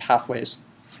represent pathways.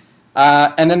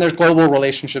 And then there's global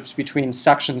relationships between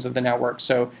sections of the network.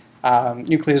 So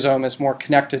nucleosome is more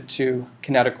connected to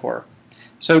kinetochore.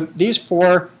 So these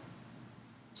four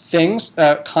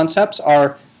concepts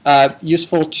are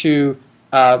useful to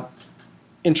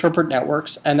interpret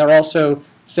networks, and they're also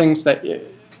things that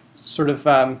sort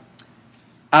of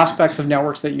aspects of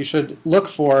networks that you should look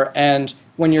for. And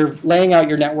when you're laying out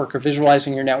your network or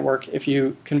visualizing your network, if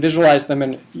you can visualize them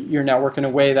in your network in a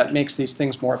way that makes these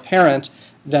things more apparent,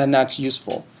 then that's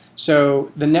useful.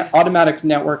 So the automatic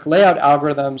network layout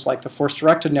algorithms, like the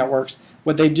force-directed networks,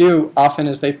 what they do often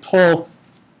is they pull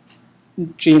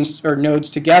genes or nodes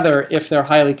together if they're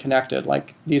highly connected.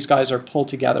 Like, these guys are pulled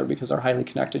together because they're highly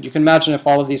connected. You can imagine if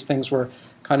all of these things were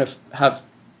kind of have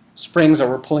springs that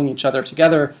were pulling each other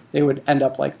together, they would end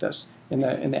up like this in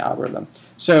the algorithm.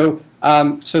 So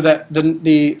that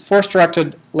the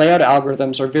force-directed layout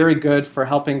algorithms are very good for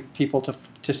helping people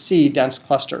to see dense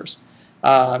clusters.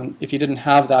 If you didn't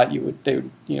have that,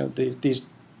 these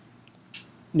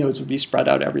nodes would be spread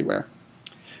out everywhere.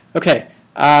 Okay.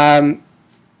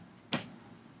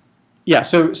 Yeah.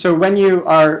 So when you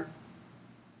are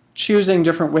choosing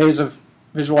different ways of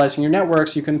visualizing your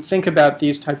networks, you can think about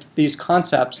these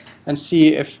concepts and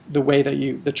see if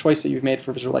the choice that you've made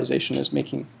for visualization is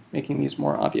making these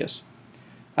more obvious.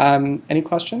 Any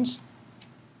questions?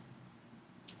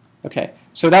 Okay,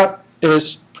 so that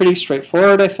is pretty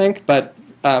straightforward, I think, but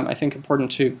I think important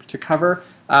to cover.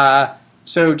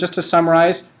 So just to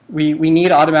summarize, we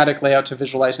need automatic layout to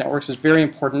visualize networks. It's very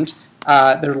important.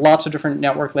 There are lots of different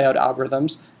network layout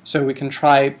algorithms, so we can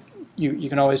try. You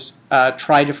can always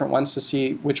try different ones to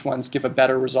see which ones give a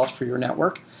better result for your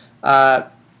network.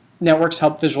 Networks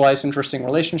help visualize interesting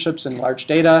relationships in large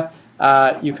data.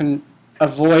 You can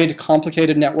avoid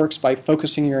complicated networks by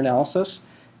focusing your analysis,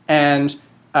 and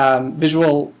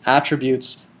visual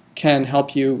attributes can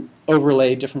help you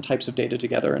overlay different types of data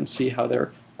together and see how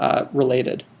they're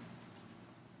related.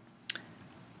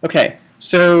 Okay,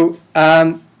 so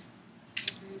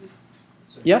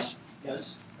yes?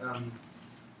 Yes.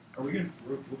 We'll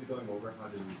be going over how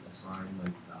to assign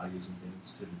like values and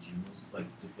things to the genes, like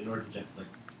in order to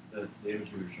the image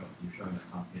you've shown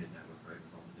a complicated network, right,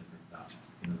 with all the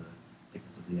different the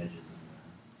the edges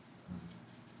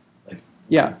and like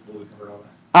Yeah. will we cover all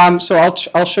that? So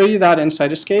I'll show you that in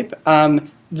Cytoscape.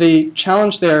 The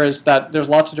challenge there is that there's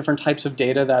lots of different types of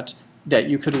data that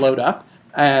you could load up,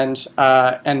 and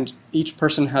each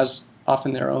person has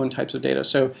often their own types of data.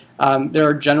 So there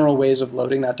are general ways of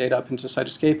loading that data up into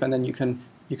Cytoscape, and then you can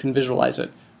visualize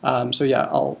it. So yeah,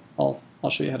 I'll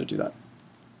show you how to do that.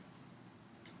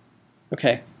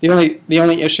 Okay. The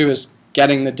only issue is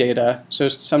getting the data. So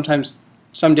sometimes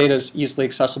some data is easily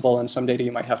accessible, and some data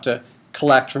you might have to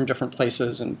collect from different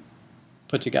places and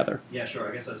put together. Yeah, sure.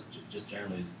 I guess I was just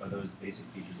generally, are those basic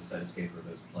features of Cytoscape or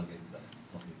those plugins that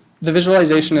help you? The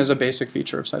visualization is a basic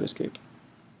feature of Cytoscape,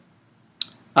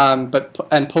 and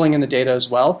pulling in the data as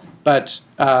well. But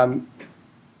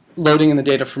loading in the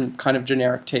data from kind of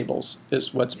generic tables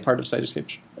is what's part of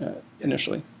Cytoscape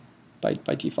initially,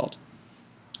 by default.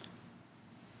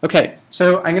 Okay,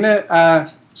 so I'm going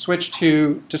to switch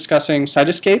to discussing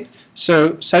Cytoscape. So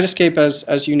Cytoscape,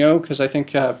 as you know, because I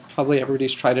think probably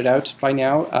everybody's tried it out by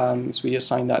now, as we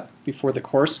assigned that before the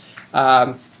course,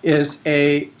 is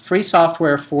a free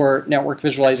software for network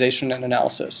visualization and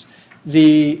analysis.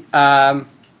 It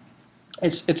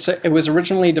was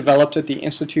originally developed at the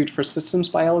Institute for Systems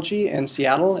Biology in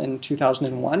Seattle in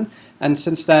 2001, and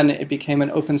since then it became an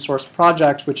open source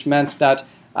project, which meant that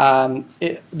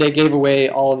they gave away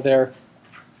all of the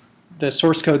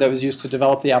source code that was used to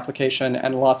develop the application,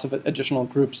 and lots of additional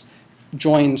groups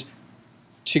joined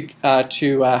to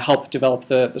help develop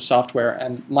the software.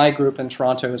 And my group in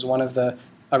Toronto is one of the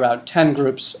around 10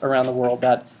 groups around the world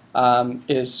that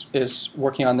is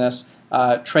working on this.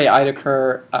 Trey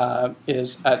Eideker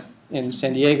is in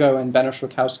San Diego, and Benish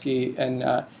Rakowski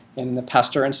in the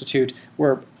Pasteur Institute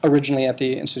were originally at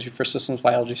the Institute for Systems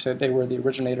Biology, so they were the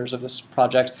originators of this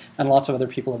project, and lots of other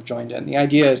people have joined in. The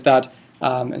idea is that,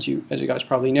 as you guys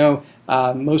probably know,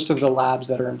 most of the labs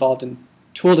that are involved in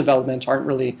tool development aren't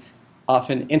really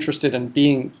often interested in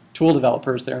being tool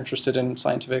developers. They're interested in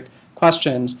scientific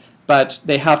questions, but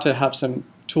they have to have some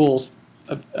tools.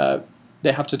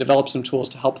 They have to develop some tools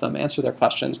to help them answer their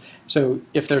questions. So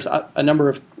if there's a number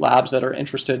of labs that are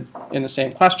interested in the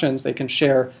same questions, they can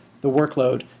share the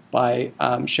workload by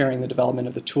sharing the development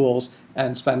of the tools,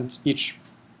 and each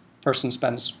person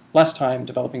spends less time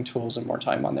developing tools and more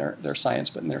time on their science,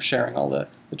 but they're sharing all the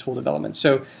tool development.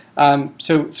 So,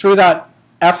 so through that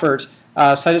effort,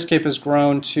 Cytoscape has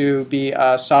grown to be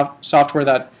a software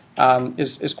that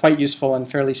is quite useful and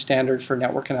fairly standard for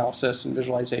network analysis and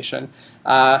visualization.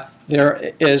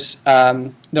 There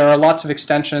are lots of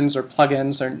extensions or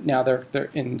plugins. Now they're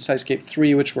in Cytoscape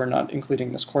 3, which we're not including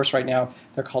in this course right now.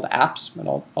 They're called apps, and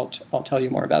I'll tell you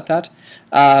more about that.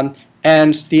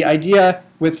 And the idea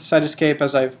with Cytoscape,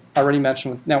 as I've already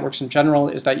mentioned with networks in general,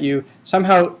 is that you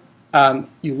somehow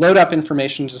you load up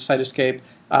information to Cytoscape,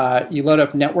 you load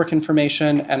up network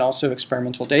information and also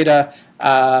experimental data,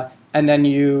 and then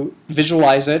you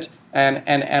visualize it and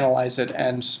analyze it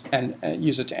and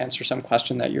use it to answer some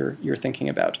question that you're thinking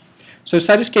about. So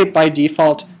Cytoscape by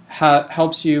default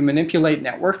helps you manipulate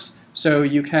networks. So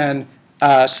you can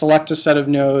select a set of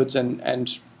nodes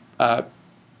and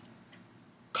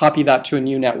copy that to a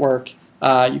new network.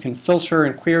 You can filter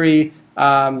and query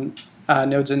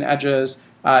nodes and edges.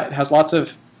 It has lots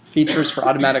of features for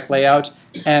automatic layout,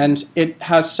 and it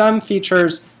has some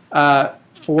features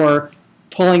for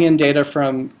pulling in data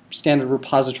from standard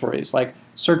repositories, like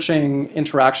searching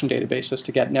interaction databases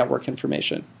to get network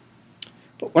information.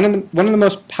 But one of the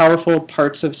most powerful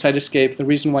parts of Cytoscape, the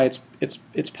reason why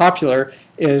it's popular,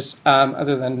 is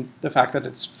other than the fact that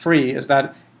it's free, is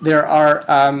that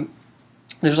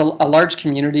there's a large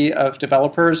community of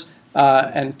developers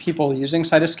and people using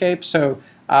Cytoscape. So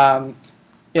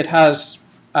it has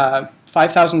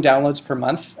 5,000 downloads per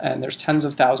month, and there's tens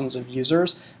of thousands of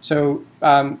users. So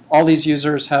all these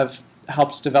users have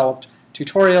helped develop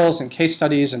tutorials and case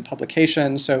studies and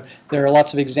publications. So there are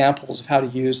lots of examples of how to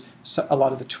use a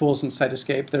lot of the tools in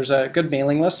Cytoscape. There's a good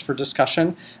mailing list for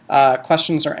discussion.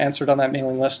 Questions are answered on that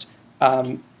mailing list.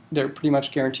 They're pretty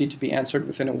much guaranteed to be answered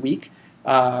within a week,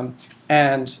 and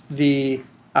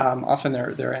often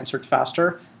they're answered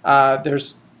faster.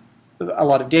 There's a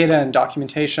lot of data and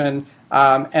documentation,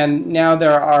 and now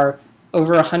there are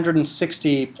over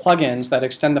 160 plugins that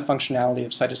extend the functionality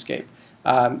of Cytoscape.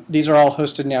 These are all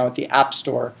hosted now at the App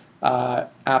Store,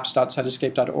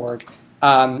 apps.cytoscape.org.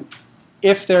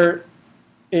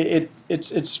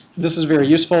 This is very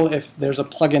useful if there's a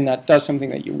plugin that does something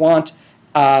that you want.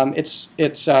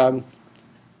 It's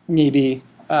maybe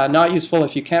not useful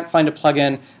if you can't find a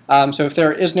plugin. So if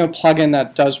there is no plugin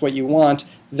that does what you want,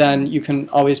 then you can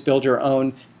always build your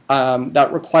own.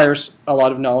 that requires a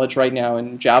lot of knowledge right now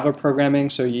in Java programming,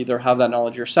 so you either have that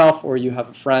knowledge yourself or you have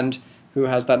a friend who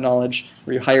has that knowledge,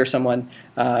 or you hire someone,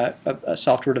 a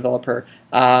software developer.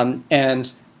 And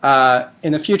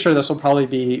in the future, this will probably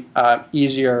be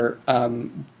easier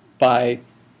by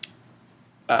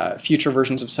future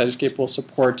versions of Cytoscape will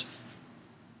support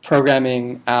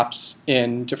programming apps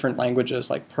in different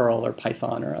languages like Perl or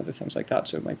Python or other things like that,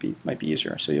 so it might be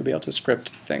easier. So you'll be able to script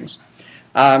things.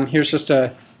 Here's just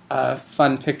a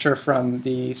fun picture from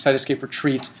the Cytoscape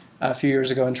retreat a few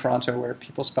years ago in Toronto, where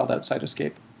people spelled out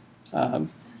Cytoscape. And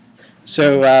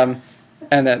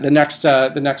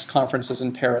the next conference is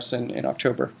in Paris in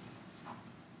October,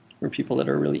 for people that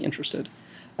are really interested.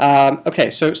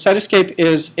 Okay, so Cytoscape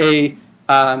is a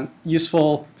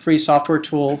useful free software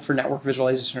tool for network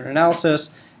visualization and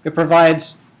analysis. It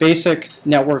provides basic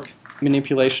network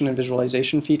manipulation and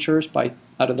visualization features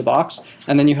out of the box,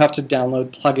 and then you have to download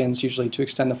plugins usually to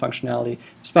extend the functionality,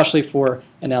 especially for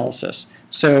analysis.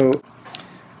 So,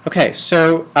 okay,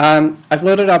 so I've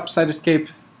loaded up Cytoscape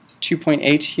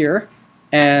 2.8 here,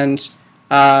 and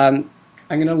I'm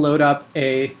going to load up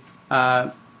a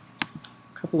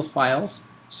couple of files.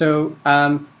 So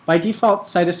by default,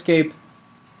 Cytoscape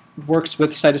works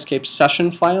with Cytoscape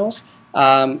session files.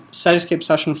 Cytoscape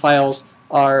session files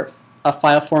are a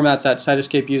file format that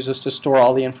Cytoscape uses to store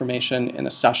all the information in a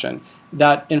session.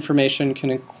 That information can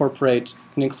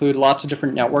include lots of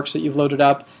different networks that you've loaded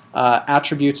up,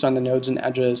 attributes on the nodes and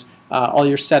edges, all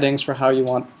your settings for how you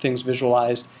want things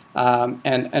visualized,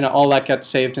 and all that gets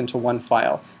saved into one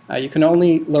file. You can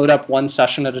only load up one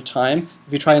session at a time.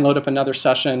 If you try and load up another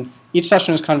session, each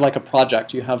session is kind of like a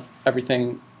project. You have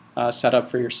everything set up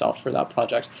for yourself for that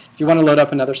project. If you want to load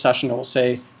up another session, it will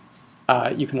say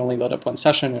you can only load up one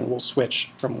session, and it will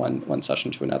switch from one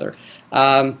session to another.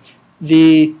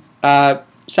 The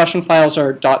session files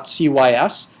are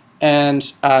 .cys,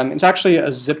 and it's actually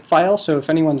a zip file, so if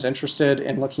anyone's interested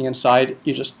in looking inside,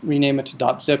 you just rename it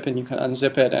to .zip, and you can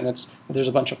unzip it, and there's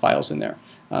a bunch of files in there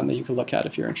that you can look at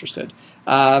if you're interested.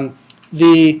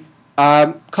 The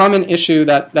common issue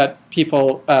that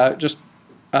people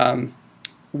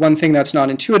one thing that's not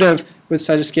intuitive with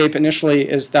Cytoscape initially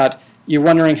is that you're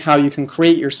wondering how you can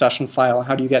create your session file,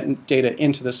 how do you get data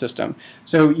into the system.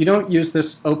 So you don't use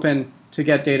this open to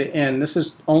get data in. This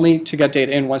is only to get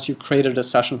data in once you've created a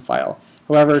session file.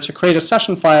 However, to create a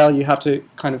session file, you have to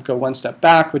kind of go one step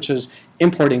back, which is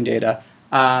importing data.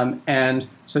 And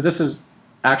so this is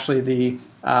actually the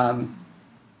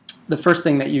first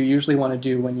thing that you usually want to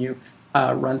do when you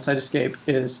run Cytoscape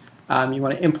is you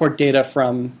want to import data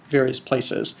from various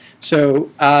places.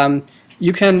 So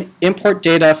you can import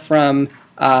data from,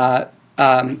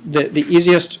 the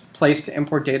easiest place to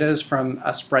import data is from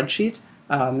a spreadsheet.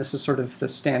 This is sort of the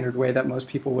standard way that most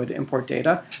people would import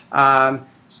data.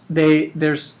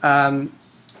 There's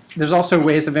also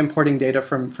ways of importing data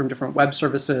from different web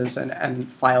services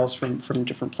and files from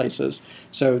different places,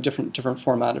 so different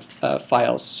format of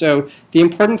files. So the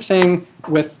important thing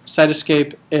with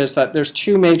Cytoscape is that there's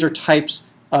two major types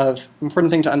of,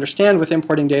 important thing to understand with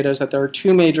importing data is that there are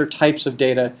two major types of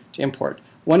data to import.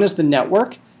 One is the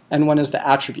network, and one is the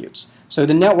attributes. So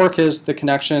the network is the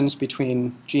connections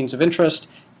between genes of interest,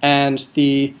 and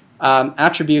the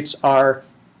attributes are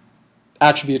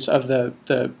attributes of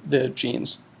the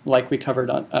genes, like we covered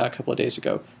on a couple of days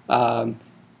ago.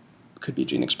 Could be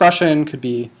gene expression, could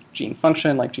be gene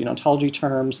function, like gene ontology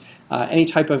terms. Any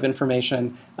type of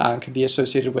information could be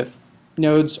associated with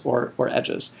nodes or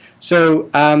edges. So,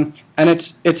 and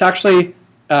it's actually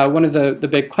one of the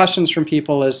big questions from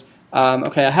people is,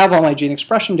 okay, I have all my gene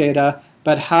expression data,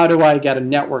 but how do I get a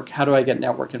network? How do I get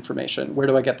network information? Where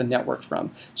do I get the network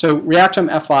from? So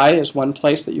Reactome FI is one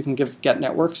place that you can get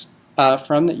networks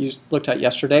from that you looked at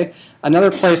yesterday.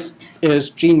 Another place is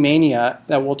GeneMania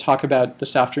that we'll talk about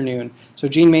this afternoon. So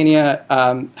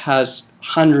GeneMania has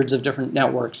hundreds of different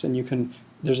networks, and you can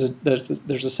there's a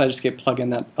Cytoscape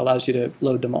plugin that allows you to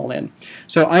load them all in.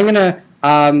 So I'm going to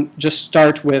just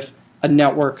start with a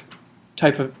network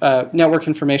type of network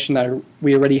information that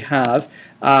we already have,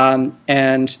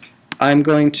 and I'm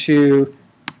going to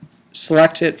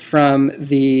select it from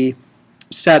the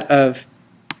set of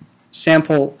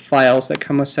sample files that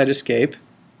come with Cytoscape.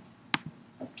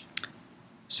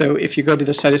 So if you go to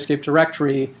the Cytoscape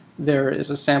directory, there is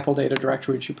a sample data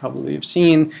directory, which you probably have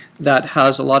seen, that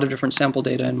has a lot of different sample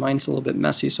data, and mine's a little bit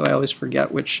messy, so I always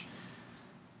forget which.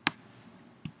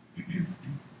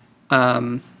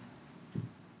 Let's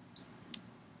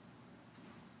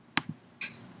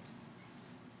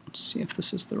see if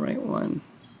this is the right one.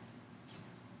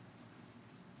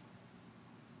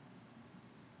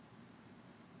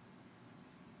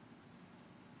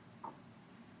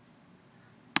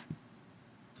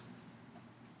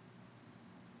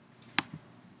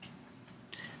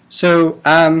 So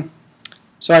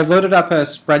I've loaded up a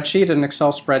spreadsheet, an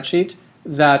Excel spreadsheet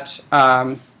that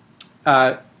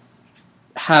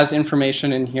has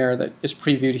information in here that is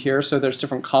previewed here. So there's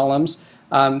different columns.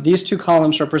 These two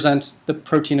columns represent the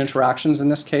protein interactions in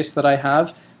this case that I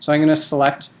have. So I'm going to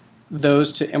select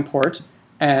those to import,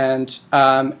 and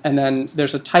then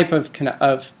there's a type of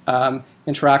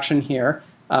interaction here.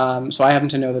 So I happen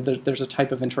to know that there's a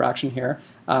type of interaction here.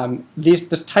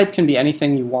 This type can be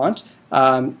anything you want.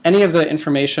 Any of the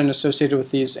information associated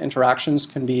with these interactions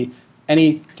can be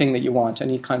anything that you want,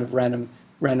 any kind of random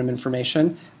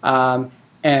information,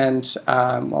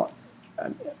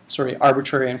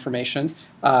 arbitrary information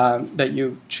that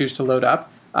you choose to load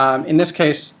up. In this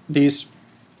case, these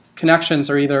connections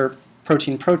are either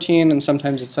protein-protein, and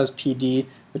sometimes it says PD,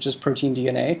 which is protein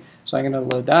DNA. So I'm going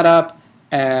to load that up,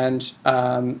 and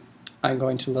I'm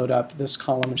going to load up this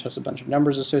column, which has a bunch of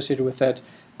numbers associated with it.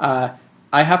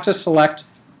 I have to select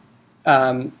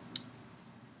how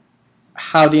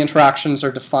the interactions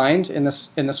are defined in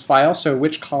this file. So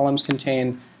which columns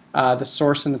contain the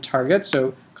source and the target.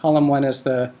 So column 1 is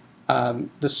the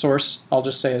source. I'll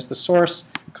just say is the source.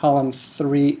 Column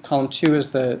 2 is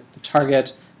the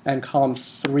target, and column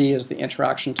 3 is the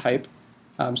interaction type.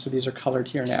 So these are colored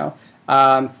here now.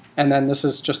 And then this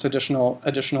is just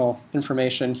additional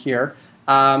information here.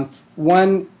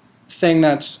 One thing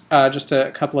that's just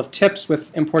a couple of tips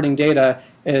with importing data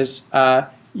is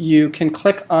you can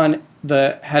click on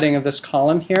the heading of this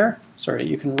column here. Sorry,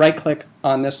 you can right-click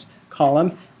on this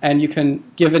column, and you can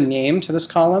give a name to this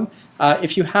column.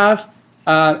 If you have,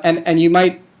 and you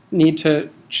might need to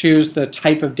choose the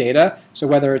type of data, so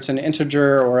whether it's an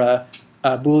integer or a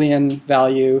Boolean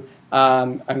value.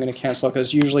 I'm going to cancel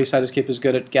because usually Cytoscape is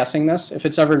good at guessing this. If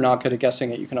it's ever not good at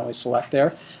guessing it, you can always select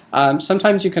there.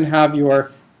 Sometimes you can have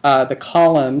your the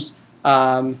columns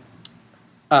have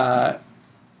a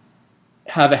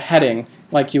heading,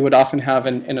 like you would often have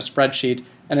in a spreadsheet.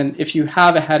 And then if you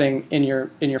have a heading in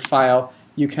your file,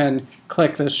 you can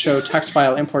click this Show Text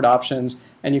File Import Options,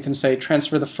 and you can say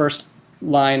transfer the first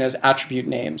line as attribute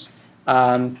names.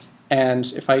 And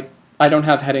if I don't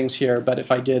have headings here, but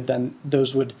if I did, then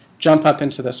those would jump up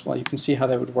into this. Well, you can see how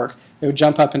they would work. They would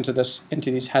jump up into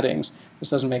these headings. This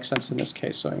doesn't make sense in this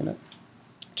case, so I'm going to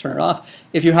turn it off.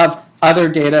 If you have other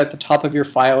data at the top of your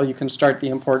file, you can start the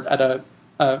import at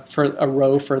for a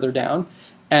row further down,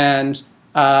 and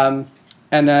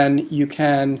then you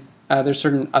can. There's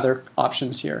certain other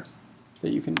options here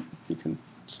that you can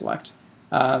select.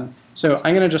 So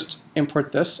I'm going to just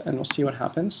import this, and we'll see what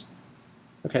happens.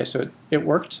 Okay, so it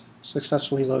worked.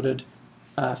 Successfully loaded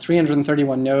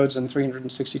 331 nodes and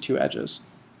 362 edges.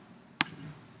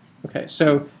 Okay,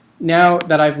 so now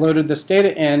that I've loaded this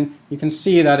data in, you can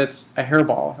see that it's a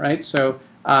hairball, right? So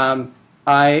I'm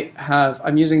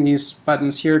using these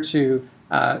buttons here to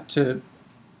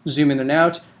zoom in and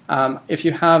out. If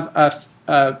you have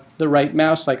the right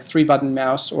mouse, like 3-button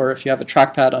mouse, or if you have a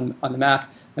trackpad on the Mac,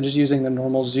 I'm just using the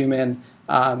normal zoom in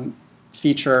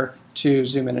feature to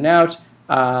zoom in and out.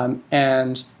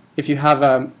 And if you have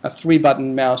a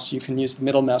 3-button mouse, you can use the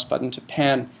middle mouse button to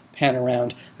pan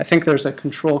around. I think there's a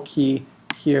control key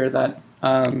here that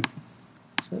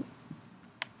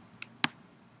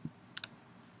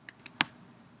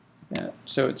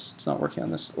so it's not working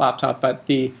on this laptop, but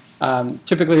the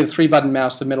typically the 3-button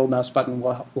mouse, the middle mouse button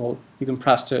you can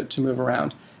press to move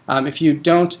around. If you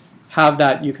don't have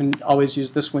that, you can always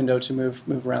use this window to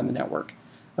move around the network.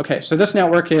 Okay, so this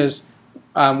network is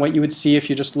what you would see if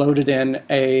you just loaded in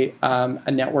a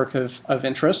network of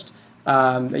interest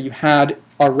that you had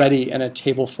already in a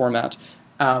table format.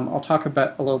 I'll talk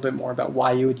a little bit more about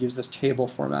why you would use this table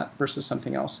format versus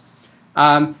something else.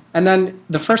 And then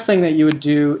the first thing that you would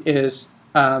do is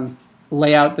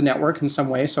lay out the network in some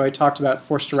way. So I talked about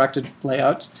force-directed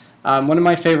layouts. One of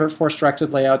my favorite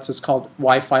force-directed layouts is called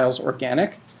Y-Files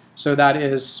Organic. So that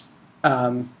is,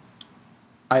 I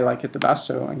like it the best,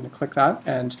 so I'm going to click that,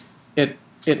 and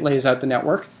it lays out the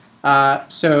network.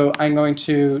 So I'm going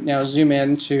to now zoom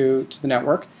in to the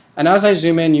network. And as I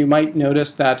zoom in, you might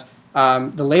notice that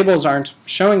the labels aren't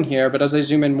showing here, but as I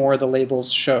zoom in more, the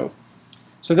labels show.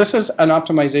 So this is an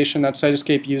optimization that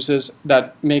Cytoscape uses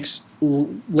that makes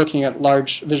looking at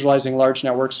visualizing large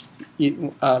networks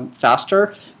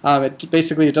faster.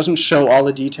 It doesn't show all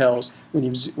the details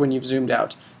when you've zoomed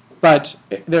out. But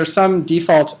there's some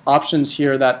default options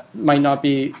here that might not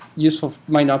be useful,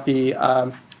 might not be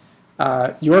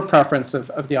your preference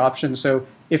of the option. So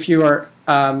if you're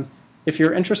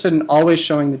interested in always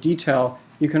showing the detail,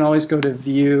 you can always go to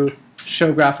View,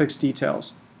 Show Graphics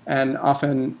Details. And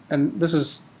this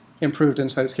is improved in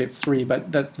Cytoscape 3,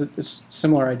 but it's a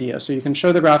similar idea. So you can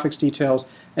show the graphics details,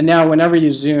 And now whenever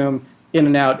you zoom in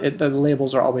and out, the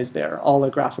labels are always there. All the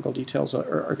graphical details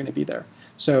are going to be there.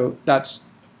 So that's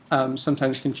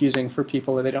sometimes confusing for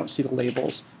people that they don't see the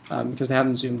labels because they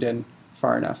haven't zoomed in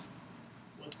far enough.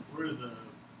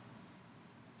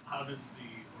 How does the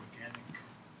organic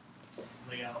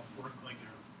layout work? Like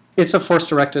it's a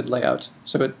force-directed layout,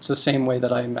 so it's the same way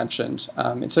that I mentioned.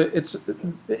 Yeah. So it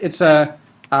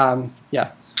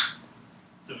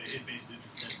basically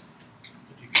just says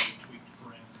if you go to tweak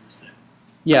parameters that.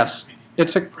 Yes,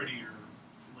 it's a prettier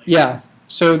layouts. Yeah.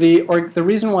 So the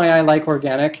reason why I like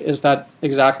organic is that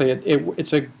exactly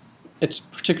it's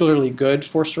particularly good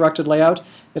force-directed layout.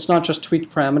 It's not just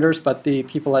tweaked parameters, but the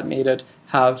people that made it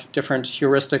have different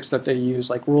heuristics that they use,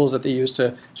 like rules that they use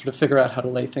to sort of figure out how to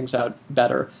lay things out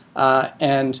better.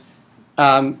 And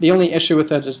the only issue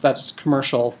with it is that it's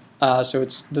commercial, so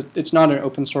it's not an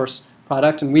open source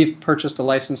product, and we've purchased a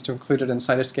license to include it in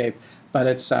Cytoscape,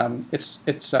 but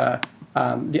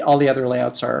all the other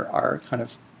layouts are kind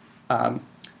of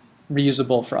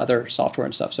reusable for other software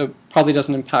and stuff. So it probably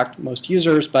doesn't impact most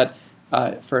users, but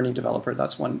for any developer,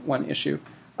 that's one issue.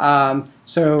 Yeah,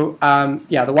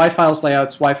 the Y-Files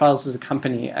layouts, Y-Files is a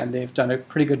company, and they've done a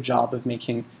pretty good job of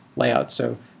making layouts.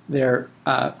 So their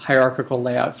hierarchical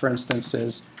layout, for instance,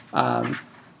 is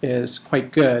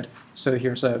quite good. So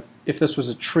if this was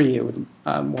a tree, it would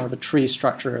more of a tree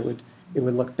structure. It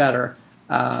would look better.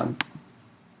 Let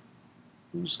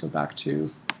me just go back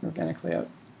to an organic layout.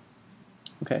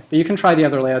 Okay, but you can try the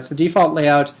other layouts. The default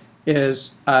layout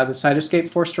is the Cytoscape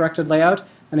force-directed layout,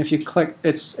 and if you click,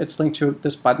 it's linked to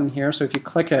this button here. So if you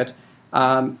click it,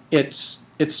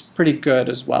 it's pretty good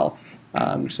as well.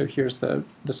 So here's the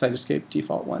Cytoscape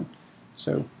default one.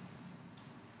 So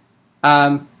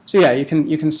yeah, you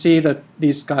can see that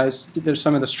these guys. There's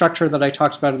some of the structure that I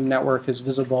talked about in the network is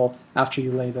visible after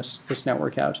you lay this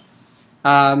network out.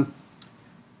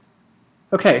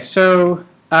 Okay, so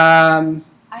I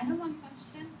have one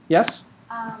question. Yes.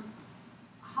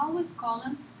 How is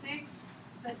column 6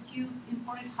 that you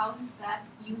imported? How is that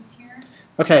used here?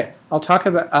 Okay, I'll talk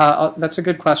about. That's a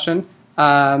good question.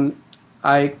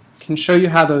 I can show you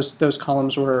how those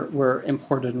columns were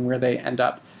imported and where they end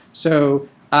up. So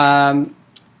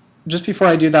just before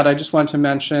I do that, I just want to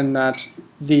mention that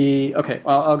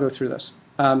I'll go through this.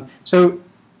 So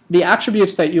the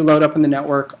attributes that you load up in the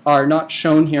network are not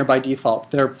shown here by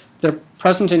default. They're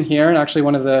present in here, and actually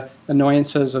one of the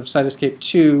annoyances of Cytoscape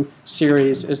 2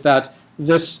 series is that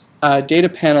this data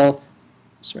panel,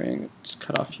 sorry, it's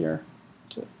cut off here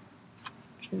to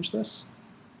change this.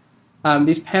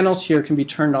 These panels here can be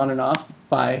turned on and off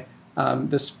by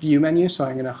this view menu, so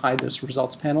I'm going to hide this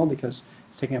results panel because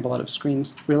it's taking up a lot of screen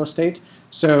real estate.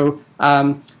 So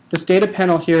this data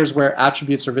panel here is where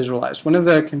attributes are visualized. One of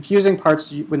the confusing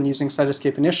parts when using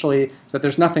Cytoscape initially is that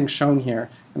there's nothing shown here,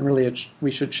 and really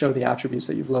we should show the attributes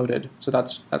that you've loaded. So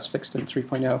that's fixed in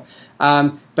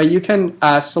 3.0. But you can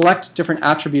select different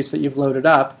attributes that you've loaded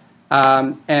up,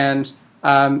 and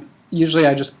usually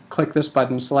I just click this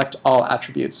button, select all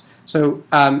attributes. So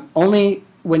only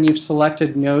when you've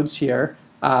selected nodes here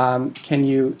can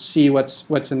you see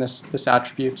what's in this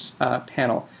attributes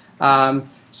panel.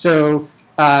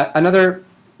 Another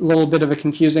little bit of a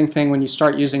confusing thing when you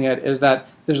start using it is that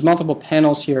there's multiple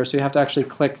panels here, so you have to actually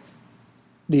click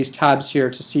these tabs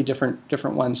here to see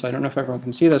different ones. So I don't know if everyone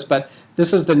can see this, but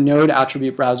this is the node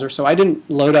attribute browser. So I didn't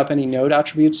load up any node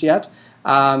attributes yet.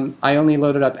 I only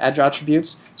loaded up edge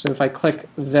attributes. So if I click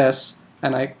this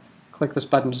and I click this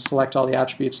button to select all the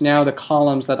attributes, now the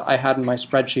columns that I had in my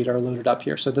spreadsheet are loaded up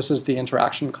here. So this is the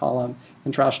interaction column,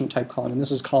 interaction type column, and this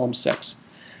is column 6.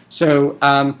 So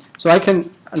I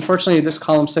can, unfortunately, this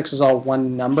column 6 is all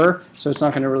one number, so it's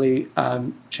not going to really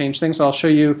change things. So I'll show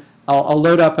you, I'll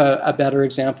load up a better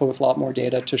example with a lot more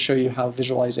data to show you how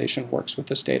visualization works with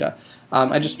this data.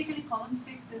 Basically, column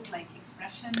 6 is like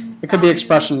expression. It could be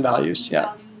expression values,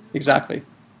 yeah, exactly,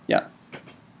 yeah.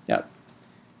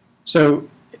 So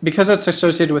because it's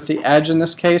associated with the edge in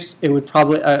this case, it would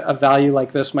probably, a value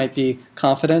like this might be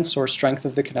confidence or strength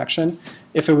of the connection.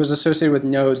 If it was associated with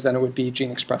nodes, then it would be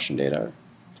gene expression data,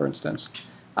 for instance.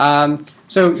 I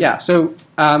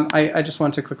just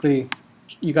want to quickly,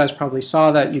 you guys probably saw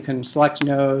that you can select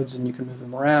nodes and you can move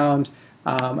them around.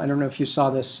 I don't know if you saw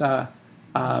this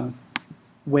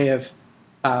way of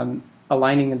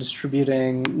aligning and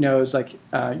distributing nodes, like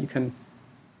you can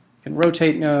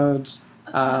rotate nodes,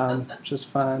 which is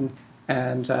fun,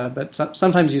 and but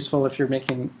sometimes useful if you're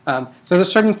making. So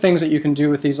there's certain things that you can do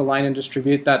with these align and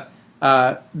distribute that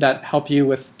help you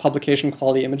with publication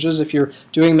quality images. If you're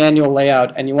doing manual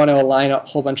layout and you want to align a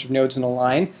whole bunch of nodes in a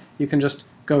line, you can just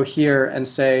go here and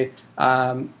say,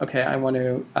 okay, I want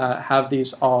to have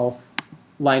these all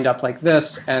lined up like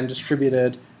this and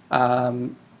distributed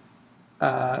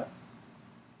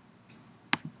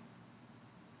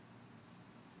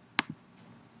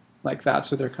like that,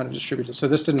 so they're kind of distributed. So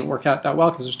this didn't work out that well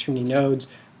because there's too many nodes,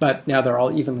 but now they're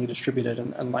all evenly distributed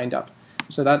and lined up.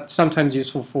 So that's sometimes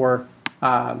useful for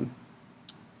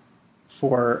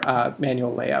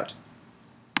manual layout.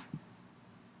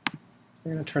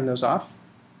 I'm going to turn those off.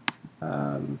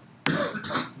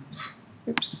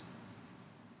 Oops.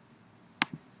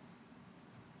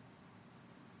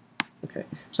 Okay,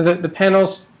 so the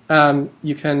panels,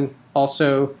 you can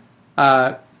also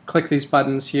click these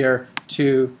buttons here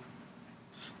to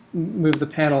move the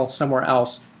panel somewhere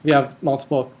else. If you have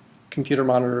multiple computer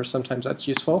monitors, sometimes that's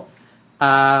useful.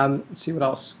 Let's see what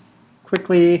else.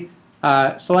 Quickly,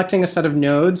 selecting a set of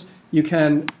nodes, you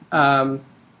can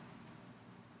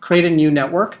create a new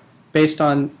network based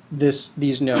on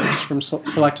these nodes from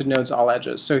selected nodes all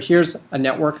edges. So here's a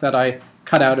network that I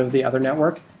cut out of the other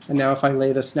network, and now if I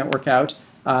lay this network out,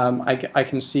 I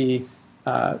can see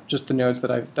just the nodes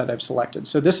that I've selected.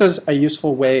 So this is a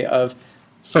useful way of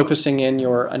focusing in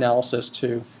your analysis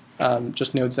to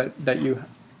just nodes that you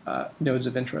nodes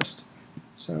of interest.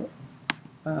 So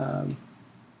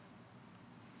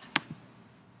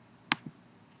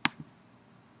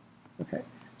okay.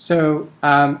 So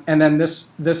and then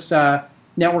this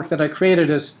network that I created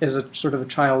is a sort of a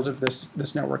child of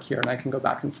this network here, and I can go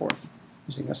back and forth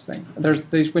using this thing. And there's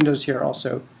these windows here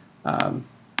also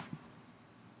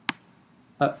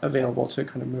available to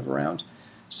kind of move around.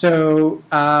 So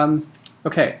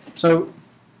okay, so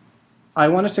I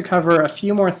wanted to cover a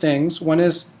few more things. One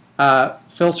is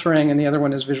filtering, and the other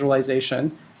one is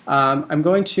visualization. I'm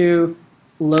going to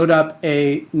load up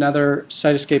another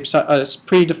Cytoscape,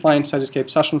 predefined Cytoscape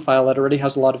session file that already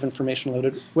has a lot of information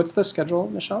loaded. What's the schedule,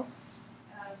 Michelle?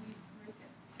 We break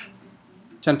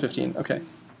at 10:15. 10:15. Okay.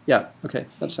 Yeah. Okay.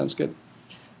 That sounds good.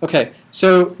 Okay.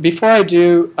 So before I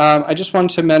do, I just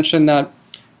wanted to mention that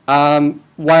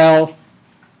while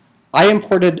I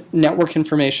imported network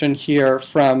information here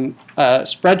from a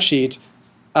spreadsheet,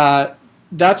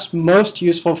 that's most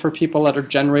useful for people that are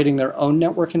generating their own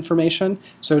network information.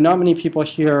 So not many people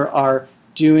here are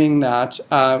doing that.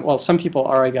 Well, some people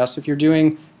are, I guess. If you're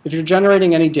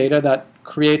generating any data that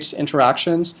creates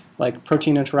interactions, like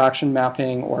protein interaction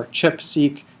mapping or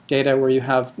ChIP-seq data, where you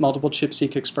have multiple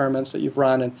ChIP-seq experiments that you've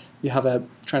run, and you have a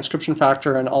transcription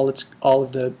factor and all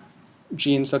of the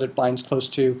genes that it binds close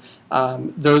to,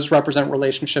 those represent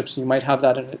relationships, and you might have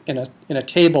that in a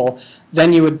table.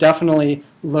 Then you would definitely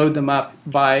load them up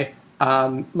by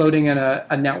loading in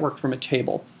a network from a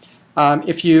table.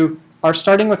 If you are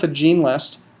starting with a gene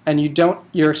list and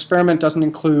your experiment doesn't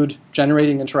include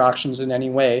generating interactions in any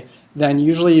way, then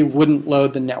usually you wouldn't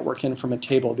load the network in from a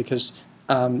table, because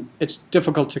it's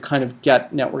difficult to kind of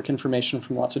get network information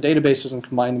from lots of databases and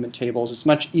combine them in tables. It's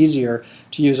much easier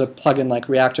to use a plugin like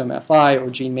Reactome-FI or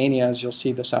GeneMania, as you'll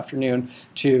see this afternoon,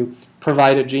 to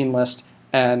provide a gene list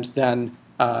and then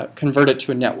convert it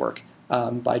to a network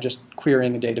by just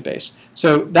querying a database.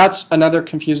 So that's another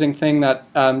confusing thing that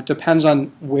depends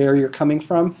on where you're coming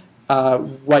from,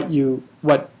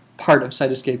 what part of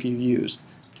Cytoscape you use.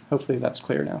 Hopefully that's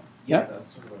clear now. Yeah,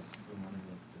 that's sort of what I was wondering.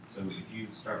 So if you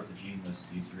start with a gene list,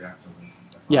 use Reactome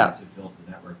to build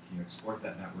the network, can you export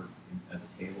that network as a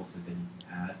table so then you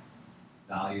can add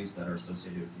values that are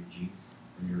associated with your genes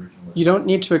from your original list? You don't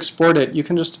need to export it. You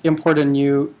can just import a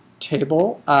new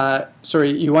table.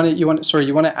 You want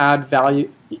to add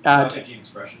value. Add gene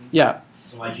expression. Yeah.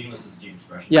 So my gene list is gene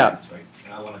expression. Yeah. Right?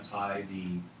 And I want to tie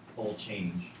the full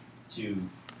change to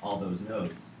all those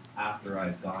nodes after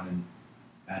I've gone and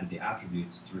added the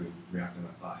attributes through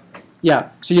Reactome-FI, right? Yeah.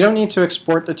 So you don't need to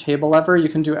export the table ever. You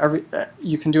can do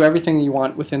everything you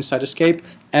want within Cytoscape,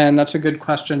 and that's a good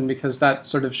question because that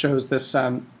sort of shows this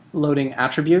loading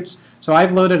attributes. So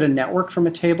I've loaded a network from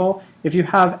a table. If you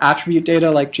have attribute data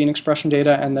like gene expression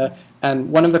data, and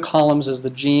one of the columns is the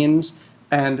genes,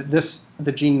 and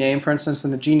the gene name, for instance,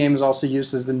 and the gene name is also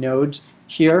used as the nodes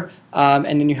here, and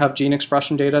then you have gene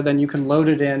expression data, then you can load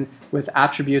it in with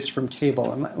attributes from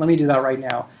table. And let me do that right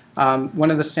now.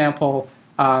 One of the sample,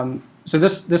 so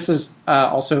this is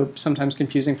also sometimes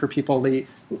confusing for people. The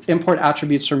import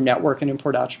attributes from network and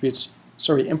import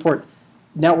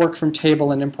network from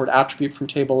table and import attribute from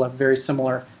table have very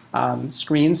similar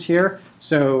screens here.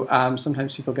 So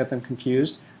sometimes people get them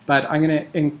confused. But I'm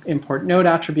going to import node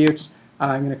attributes.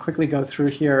 I'm going to quickly go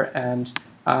through here and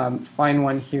find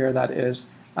one here that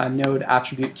is a node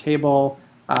attribute table.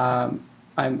 I'm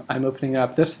opening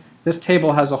up. This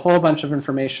table has a whole bunch of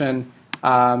information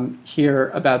here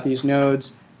about these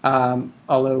nodes,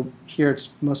 although here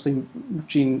it's mostly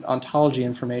gene ontology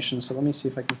information. So let me see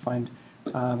if I can find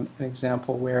an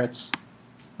example where it's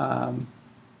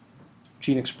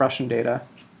gene expression data.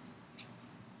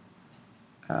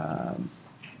 I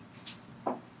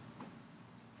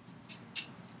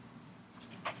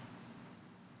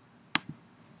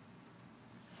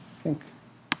think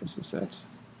this is it.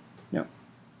 No.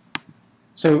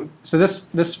 So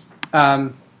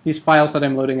these files that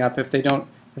I'm loading up, if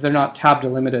they're not tab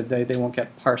delimited, they won't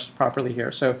get parsed properly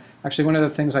here. So actually, one of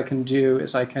the things I can do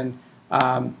is I can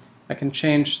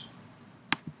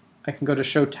go to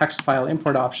show text file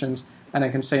import options, and I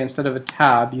can say instead of a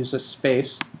tab, use a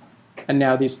space, and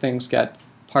now these things get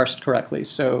parsed correctly.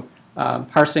 So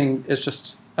parsing is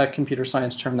just a computer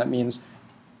science term that means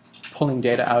pulling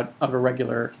data out of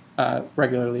a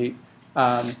regularly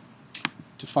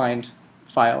defined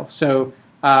file. So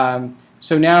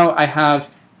now I have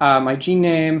my gene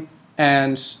name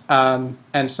and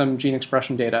some gene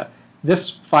expression data. This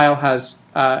file has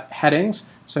headings,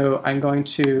 so I'm going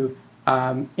to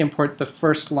import the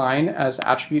first line as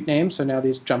attribute name. So now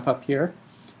these jump up here,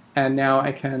 and now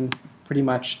I can pretty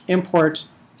much import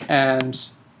and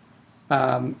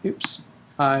oops,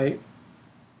 I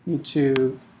need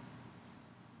to.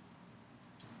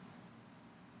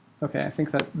 Okay, I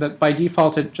think that by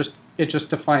default it just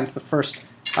defines the first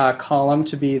column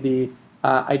to be the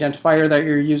identifier that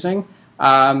you're using,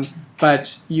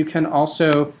 but you can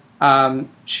also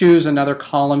choose another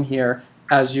column here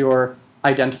as your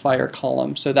identifier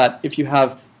column, so that if you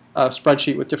have a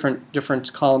spreadsheet with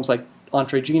different columns like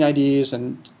Entree gene IDs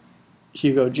and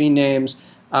Hugo gene names,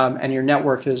 and your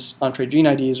network is Entree gene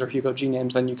IDs or Hugo gene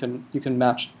names, then you can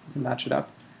match it up.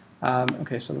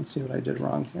 Okay, so let's see what I did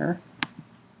wrong here.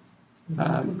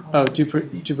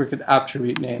 Duplicate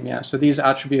attribute name. Yeah. So these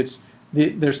attributes,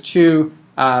 there's two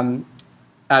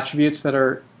attributes that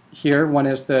are here. One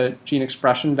is the gene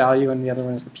expression value, and the other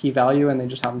one is the p-value, and they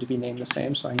just happen to be named the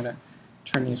same. So I'm going to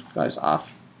turn these guys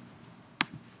off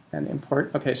and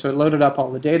import. Okay, so it loaded up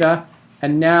all the data,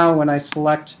 and now when I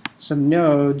select some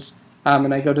nodes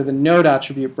and I go to the node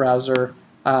attribute browser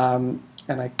and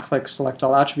I click select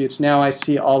all attributes, now I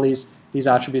see all these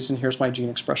attributes, and here's my gene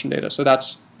expression data. So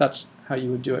that's how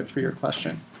you would do it for your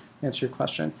question, answer your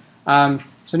question.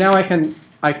 So now I can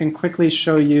quickly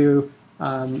show you.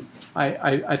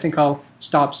 I think I'll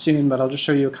stop soon, but I'll just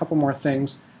show you a couple more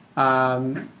things.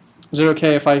 Is it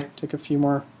okay if I take a few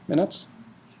more minutes?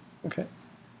 Okay.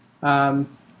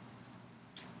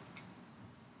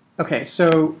 Okay.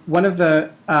 So one of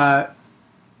the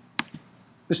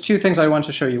there's two things I want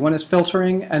to show you. One is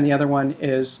filtering, and the other one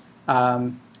is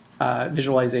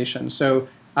visualization. So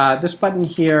this button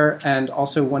here, and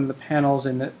also one of the panels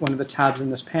in one of the tabs in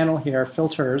this panel here,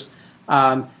 filters,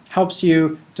 helps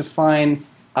you define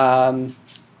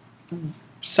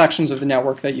sections of the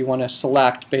network that you want to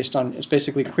select based on. It's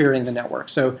basically querying the network.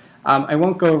 So I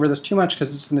won't go over this too much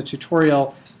because it's in the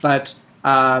tutorial, but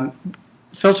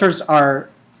filters are.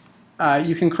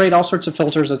 You can create all sorts of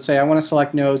filters that say I want to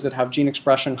select nodes that have gene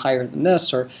expression higher than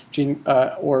this, or gene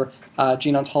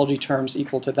ontology terms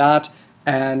equal to that,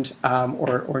 and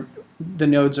or the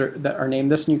nodes that are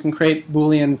named this, and you can create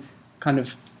Boolean kind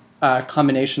of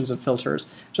combinations of filters.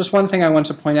 Just one thing I want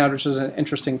to point out, which is an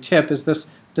interesting tip, is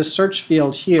this search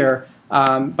field here.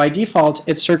 By default,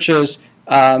 it searches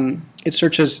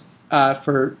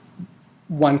for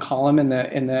one column in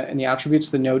the attributes,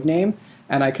 the node name,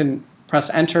 and I can press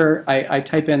enter. I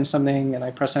type in something and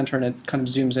I press enter, and it kind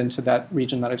of zooms into that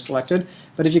region that I've selected.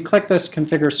 But if you click this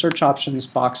configure search options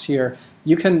box here,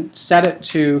 you can set it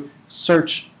to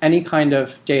search any kind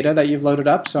of data that you've loaded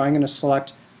up. So I'm going to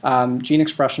select gene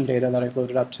expression data that I've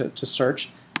loaded up to search,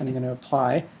 and I'm going to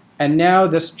apply. And now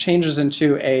this changes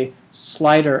into a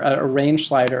slider, a range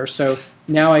slider. So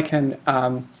now I can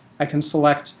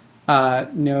select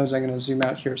nodes. I'm going to zoom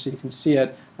out here so you can see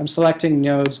it. I'm selecting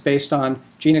nodes based on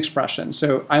gene expression.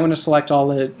 So I want to select all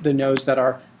the nodes that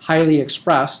are highly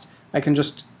expressed. I can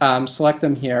just select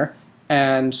them here,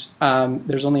 and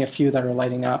there's only a few that are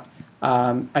lighting up.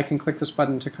 I can click this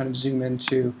button to kind of zoom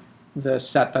into the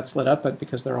set that's lit up, but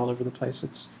because they're all over the place,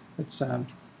 it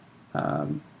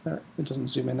doesn't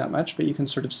zoom in that much, but you can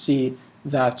sort of see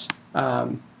that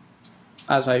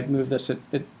as I move this,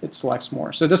 it selects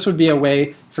more. So this would be a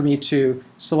way for me to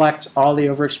select all the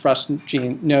overexpressed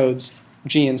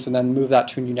genes, and then move that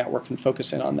to a new network and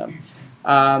focus in on them.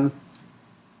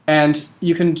 And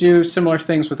you can do similar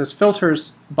things with this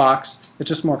filters box. It's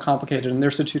just more complicated, and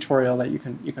there's a tutorial that you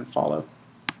can follow.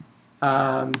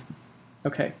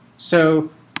 Okay,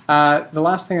 so the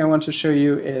last thing I want to show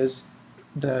you is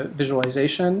the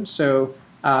visualization. So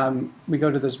we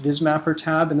go to this VisMapper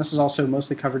tab, and this is also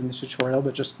mostly covered in this tutorial,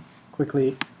 but just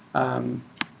quickly,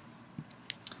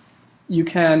 you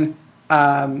can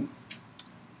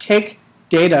take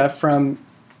data from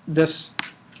this,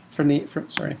 from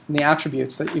the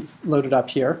attributes that you've loaded up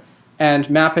here, and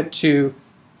map it to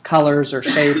colors or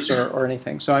shapes or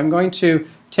anything. So I'm going to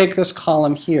take this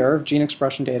column here of gene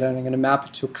expression data, and I'm going to map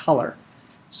it to a color.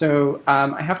 So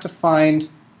I have to find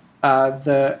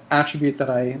the attribute that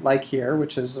I like here,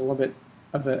 which is a little bit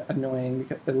annoying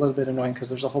because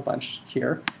there's a whole bunch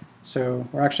here. So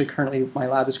we're actually my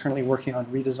lab is currently working on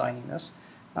redesigning this.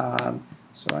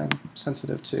 So I'm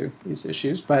sensitive to these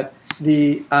issues. But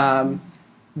so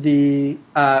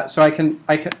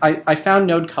I found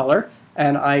node color,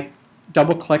 and I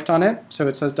double-clicked on it. So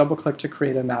it says double-click to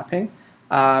create a mapping.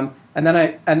 And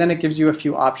then it gives you a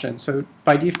few options. So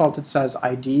by default, it says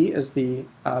ID is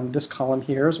this column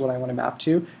here is what I want to map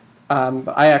to.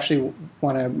 But I actually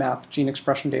want to map gene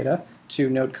expression data to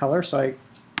node color. So I'm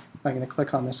going to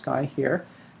click on this guy here.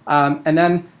 And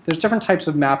then there's different types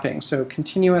of mapping. So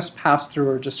continuous, pass-through,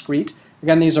 or discrete.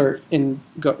 Again, these are in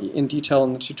detail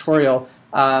in the tutorial.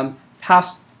 The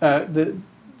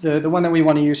one that we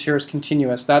want to use here is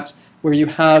continuous. That's where you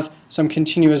have some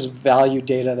continuous value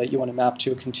data that you want to map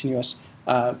to a continuous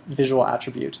visual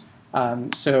attribute.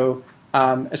 So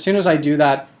as soon as I do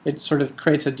that, it sort of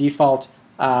creates a default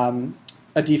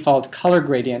color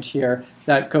gradient here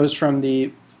that goes from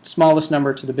the smallest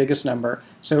number to the biggest number.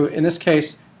 So in this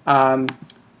case,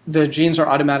 the genes are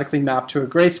automatically mapped to a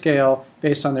grayscale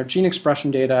based on their gene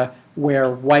expression data, where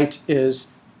white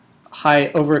is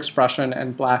high overexpression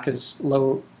and black is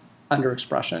low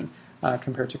underexpression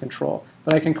compared to control.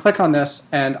 But I can click on this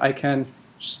and I can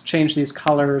change these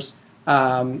colors.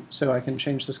 So I can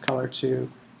change this color to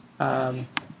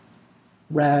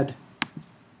red,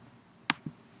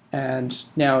 and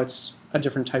now it's a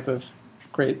different type of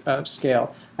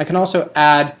scale. I can also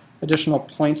add additional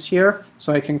points here,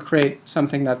 so I can create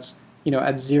something that's,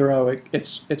 at 0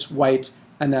 it's white,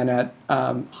 and then at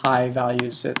high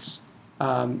values it's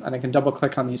and I can double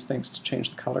click on these things to change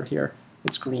the color here.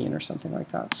 It's green or something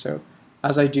like that. So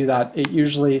as I do that, it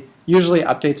usually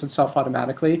updates itself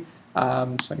automatically. So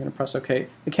I'm going to press OK.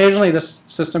 Occasionally this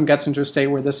system gets into a state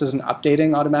where this isn't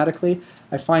updating automatically.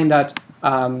 I find that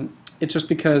it's just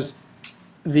because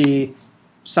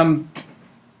some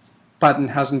button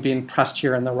hasn't been pressed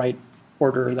here in the right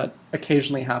order. That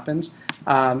occasionally happens.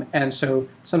 And so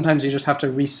sometimes you just have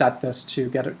to reset this to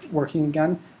get it working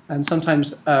again. And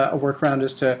sometimes a workaround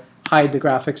is to hide the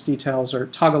graphics details or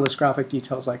toggle this graphic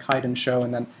details like hide and show,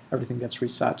 and then everything gets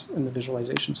reset in the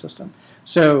visualization system.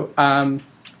 So so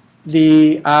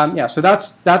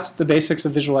that's the basics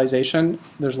of visualization.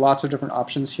 There's lots of different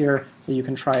options here that you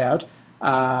can try out.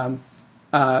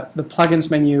 The plugins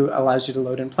menu allows you to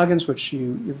load in plugins, which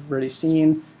you've already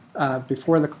seen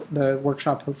before the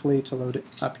workshop, hopefully, to load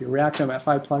up your Reactome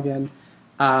F5 plugin.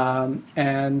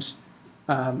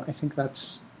 I think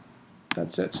that's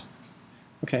it.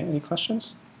 Okay, any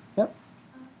questions? Yep.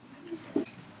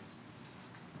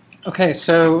 Okay,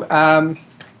 so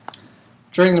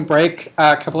during the break,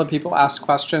 a couple of people asked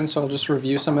questions, so I'll just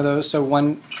review some of those. So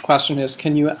one question is,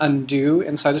 can you undo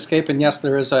in Cytoscape? And yes,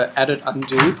 there is a edit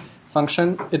undo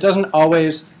function. It doesn't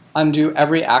always undo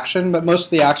every action, but most of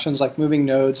the actions, like moving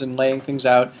nodes and laying things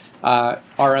out, are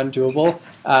undoable.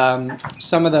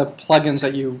 Some of the plugins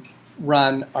that you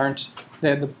run aren't.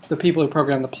 The people who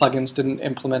program the plugins didn't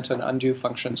implement an undo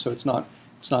function, so it's not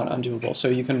undoable. So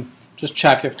you can just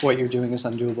check if what you're doing is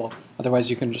undoable. Otherwise,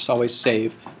 you can just always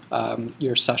save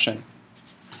your session.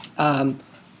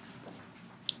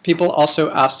 People also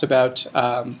asked about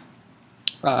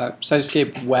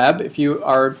Cytoscape Web. If you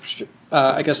are,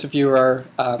 if you are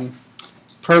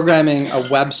programming a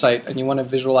website and you want to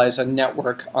visualize a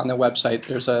network on the website,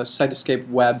 there's a Cytoscape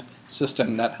Web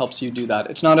system that helps you do that.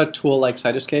 It's not a tool like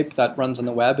Cytoscape that runs on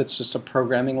the web. It's just a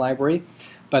programming library,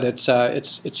 but it's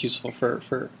useful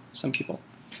for some people.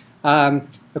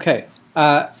 Okay.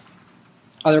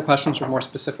 Other questions were more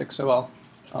specific, so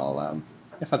I'll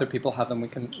if other people have them, we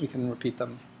can repeat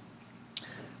them.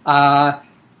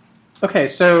 Okay,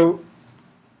 so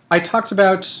I talked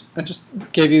about, I just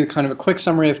gave you kind of a quick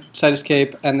summary of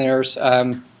Cytoscape, and there's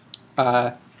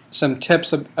some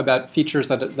tips about features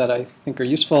that I think are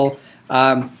useful.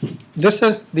 This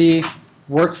is the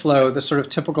workflow, the sort of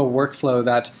typical workflow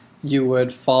that you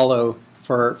would follow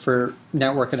for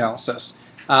network analysis.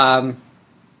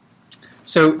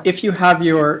 So if you have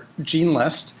your gene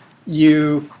list,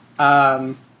 so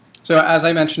as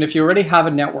I mentioned, if you already have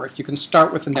a network, you can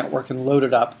start with the network and load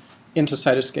it up into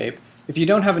Cytoscape. if you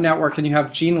don't have a network and you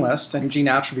have gene lists and gene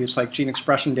attributes like gene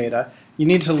expression data, you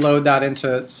need to load that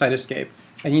into Cytoscape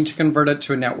and you need to convert it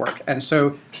to a network. And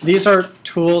so these are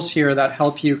tools here that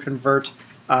help you convert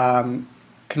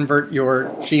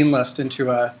your gene list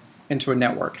into a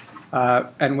network.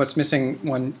 And what's missing,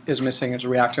 one is missing, is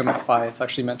React-OMIC-FI. It's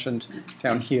actually mentioned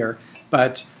down here.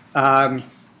 But then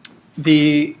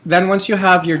once you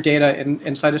have your data in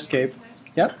Cytoscape,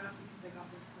 yep. Because I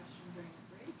got this question during the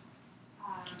break.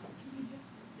 Can you just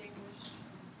distinguish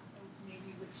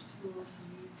maybe which tools you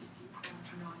use if you are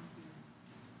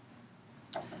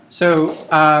non-human? So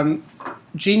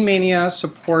GeneMania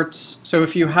supports, so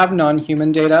if you have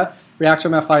non-human data,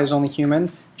 React-OMIC-FI is only human.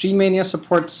 GeneMania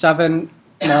supports 7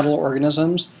 model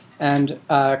organisms, and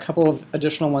a couple of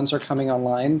additional ones are coming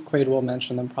online. Quaid will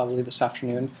mention them probably this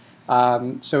afternoon.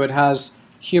 So it has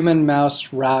human,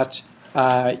 mouse, rat,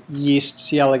 yeast,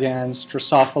 C. elegans,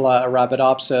 Drosophila,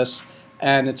 Arabidopsis,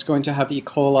 and it's going to have E.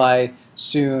 coli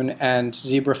soon, and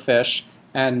zebrafish,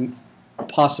 and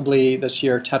possibly this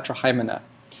year Tetrahymena.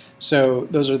 So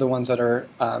those are the ones that are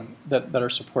that are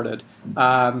supported.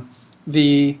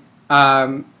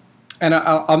 And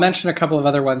I'll mention a couple of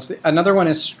other ones. Another one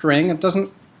is String.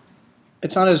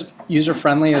 It's not as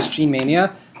user-friendly as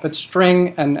GeneMania, but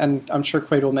String, and I'm sure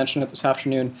Quaid will mention it this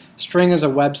afternoon, String is a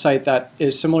website that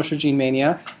is similar to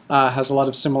GeneMania, has a lot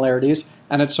of similarities,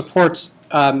 and it supports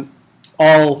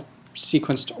all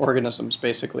sequenced organisms,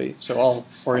 basically, so all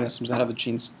organisms that have a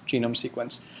genome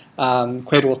sequence.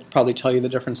 Quaid will probably tell you the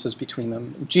differences between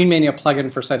them. GeneMania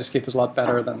plugin for Cytoscape is a lot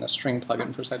better than the String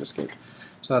plugin for Cytoscape,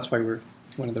 so that's why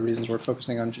one of the reasons we're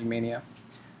focusing on GeneMania.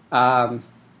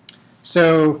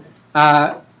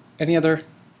 Any other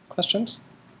questions?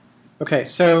 Okay,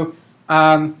 so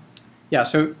yeah,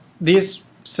 so these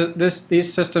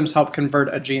systems help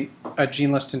convert a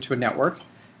gene list into a network.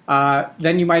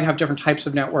 Then you might have different types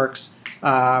of networks,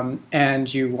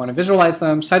 and you want to visualize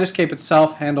them. Cytoscape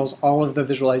itself handles all of the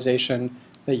visualization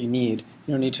that you need.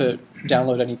 You don't need to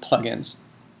download any plugins.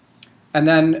 And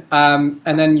then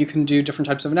you can do different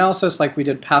types of analysis, like we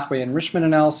did pathway enrichment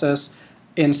analysis.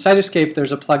 In Cytoscape,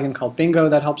 there's a plugin called Bingo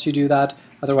that helps you do that.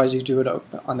 Otherwise, you do it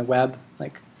on the web,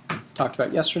 like we talked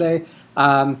about yesterday.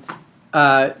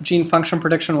 Gene function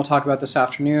prediction, we'll talk about this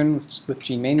afternoon with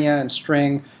GeneMania and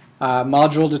String.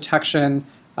 Module detection,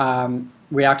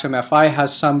 React-OMIC-FI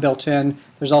has some built in.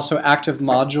 There's also active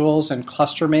modules and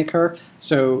cluster maker.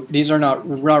 So these are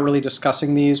we're not really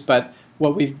discussing these, but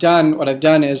what I've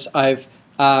done is I've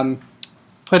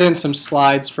put in some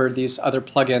slides for these other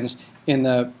plugins in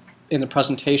the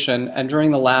presentation, and during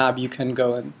the lab you can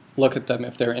go and look at them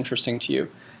if they're interesting to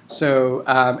you. So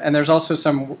and there's also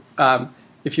some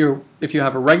if you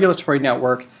have a regulatory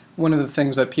network, one of the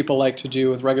things that people like to do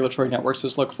with regulatory networks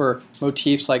is look for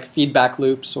motifs like feedback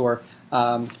loops or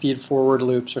feed-forward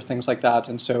loops or things like that.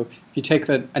 And so if you take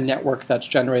a network that's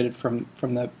generated from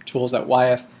the tools that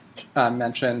Wyeth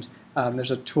mentioned,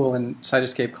 there's a tool in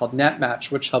Cytoscape called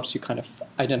NetMatch, which helps you kind of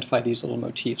identify these little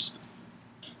motifs.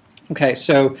 Okay,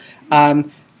 so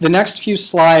the next few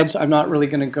slides I'm not really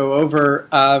going to go over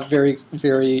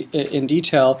very in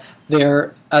detail.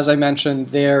 They're, as I mentioned,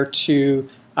 there to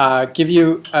give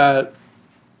you a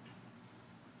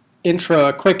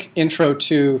quick intro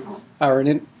to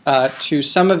to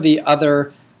some of the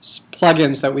other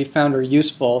plugins that we found are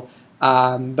useful,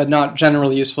 but not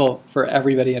generally useful for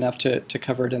everybody enough to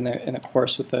cover it in the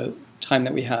course with the time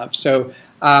that we have. So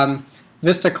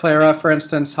Vista Clara, for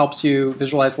instance, helps you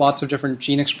visualize lots of different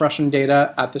gene expression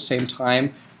data at the same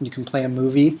time. You can play a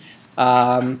movie.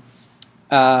 So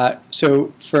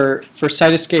for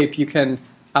Cytoscape, you can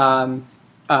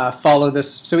follow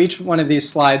this. So each one of these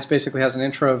slides basically has an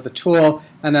intro of the tool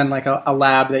and then like a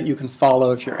lab that you can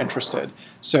follow if you're interested.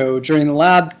 So during the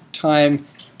lab time,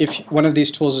 if one of these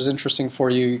tools is interesting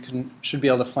for you, you should be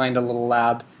able to find a little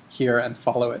lab here and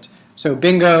follow it. So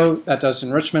Bingo, that does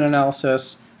enrichment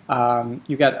analysis.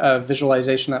 You get a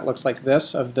visualization that looks like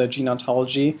this of the gene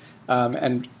ontology,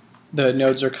 and the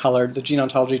nodes are colored. The gene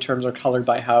ontology terms are colored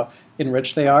by how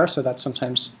enriched they are, so that's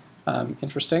sometimes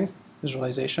interesting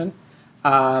visualization.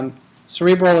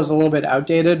 Cerebral is a little bit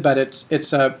outdated, but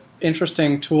it's an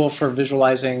interesting tool for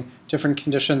visualizing different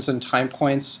conditions and time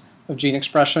points of gene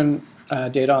expression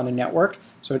data on a network.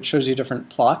 So it shows you different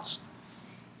plots.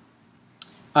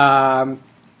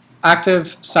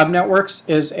 Active subnetworks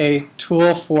is a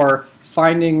tool for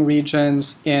finding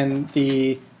regions in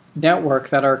the network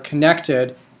that are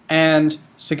connected and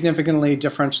significantly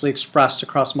differentially expressed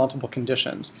across multiple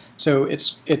conditions. So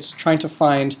it's trying to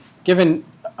find, given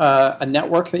a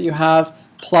network that you have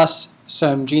plus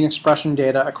some gene expression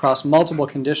data across multiple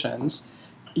conditions,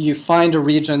 you find a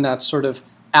region that's sort of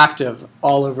active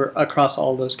all over across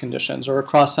all those conditions or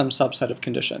across some subset of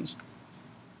conditions.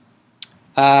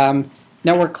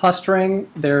 Network clustering,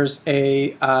 there's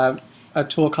a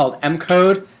tool called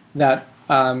mcode that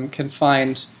can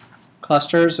find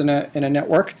clusters in a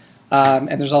network.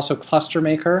 And there's also Cluster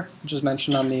Maker, which is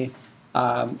mentioned on the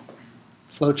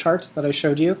flowchart that I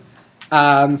showed you.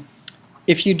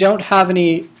 If you don't have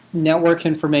any network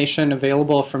information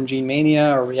available from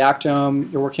GeneMania or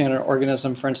Reactome, you're working on an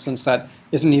organism, for instance, that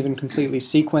isn't even completely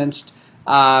sequenced,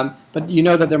 but you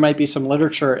know that there might be some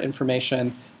literature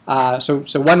information. So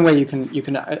one way you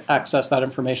can access that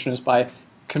information is by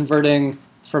converting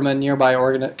from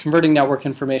a converting network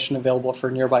information available for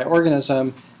a nearby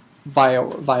organism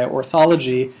via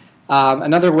orthology.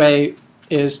 Another way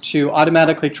is to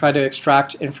automatically try to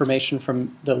extract information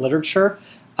from the literature.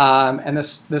 And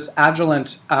this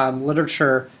Agilent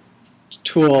literature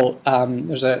tool,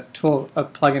 there's a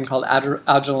plugin called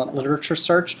Agilent Literature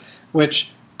Search,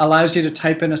 which allows you to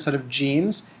type in a set of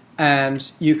genes,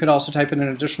 and you could also type in an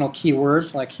additional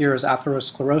keyword, like here is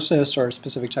atherosclerosis or a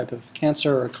specific type of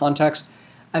cancer or context,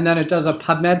 and then it does a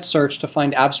PubMed search to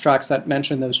find abstracts that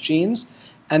mention those genes,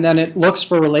 and then it looks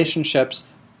for relationships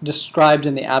described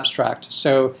in the abstract.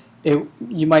 So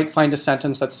you might find a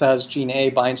sentence that says gene A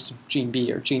binds to gene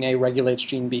B or gene A regulates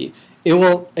gene B. It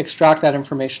will extract that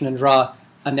information and draw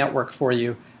a network for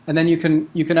you. And then you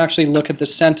can actually look at the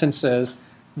sentences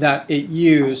that it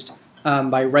used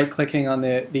by right-clicking on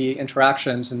the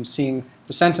interactions and seeing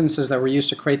the sentences that were used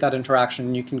to create that interaction.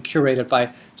 And you can curate it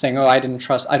by saying, oh, I don't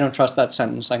trust that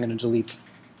sentence, I'm going to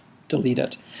delete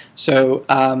it. So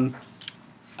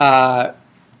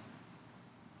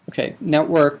okay,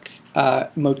 network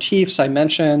motifs I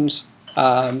mentioned, so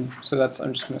I'm just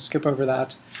going to skip over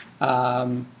that.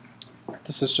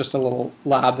 This is just a little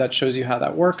lab that shows you how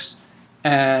that works.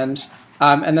 And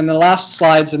then the last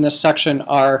slides in this section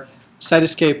are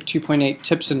Cytoscape 2.8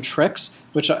 tips and tricks,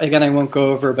 which again I won't go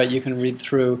over, but you can read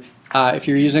through. If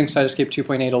you're using Cytoscape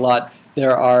 2.8 a lot,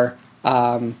 there are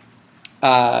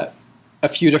a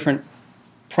few different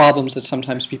problems that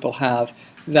sometimes people have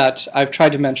that I've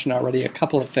tried to mention already, a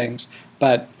couple of things,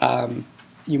 but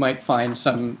you might find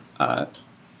some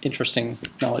interesting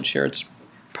knowledge here. It's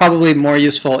probably more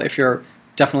useful if you're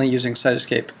definitely using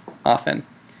Cytoscape often.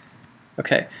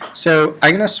 Okay, so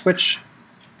I'm going to switch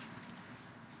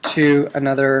to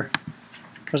another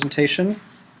presentation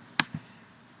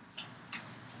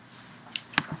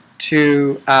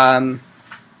to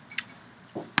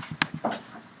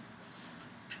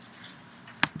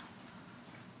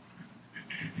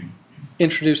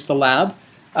introduce the lab.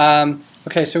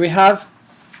 Okay, so we have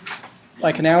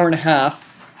like an hour and a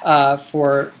half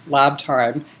for lab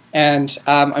time, and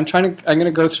I'm going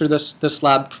to go through this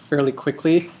lab fairly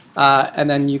quickly, and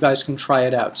then you guys can try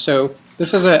it out. So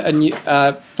this is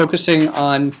focusing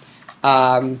on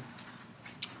a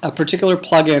particular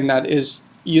plugin that is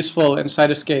useful in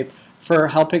Cytoscape for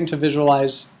helping to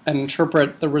visualize and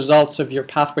interpret the results of your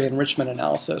pathway enrichment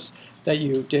analysis that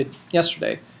you did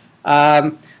yesterday.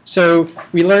 So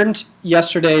we learned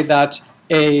yesterday that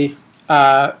a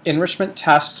enrichment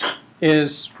test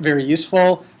is very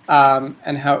useful,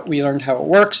 and we learned how it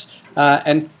works.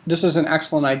 And this is an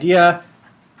excellent idea.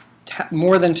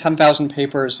 More than 10,000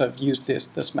 papers have used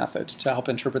this method to help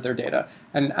interpret their data.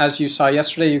 And as you saw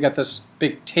yesterday, you get this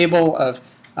big table of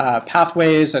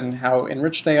pathways and how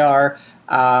enriched they are.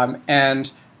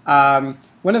 And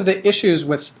one of the issues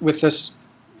with this,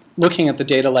 looking at the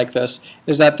data like this,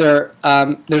 is that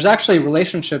there's actually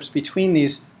relationships between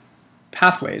these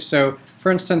pathways. So,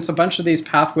 for instance, a bunch of these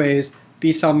pathways,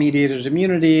 B-cell mediated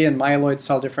immunity and myeloid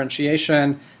cell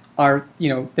differentiation, are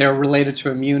they're related to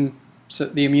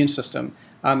the immune system.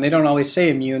 They don't always say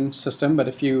immune system, but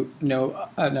if you know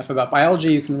enough about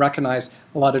biology, you can recognize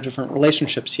a lot of different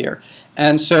relationships here.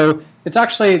 And so it's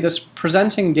actually this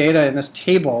presenting data in this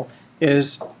table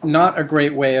is not a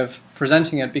great way of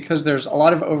presenting it because there's a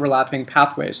lot of overlapping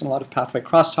pathways and a lot of pathway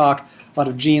crosstalk, a lot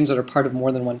of genes that are part of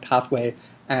more than one pathway,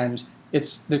 and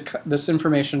this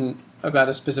information about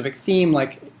a specific theme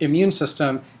like immune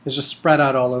system is just spread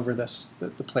out all over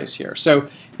the place here. So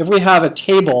if we have a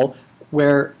table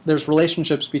where there's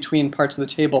relationships between parts of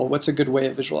the table, what's a good way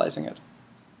of visualizing it?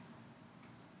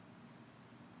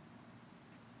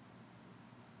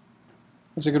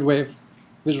 What's a good way of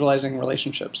visualizing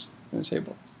relationships in a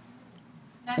table?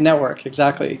 A network,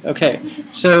 exactly. Okay,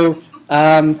 so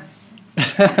so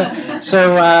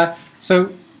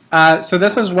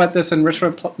this is what this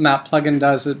enrichment map plugin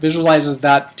does. It visualizes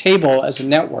that table as a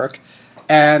network,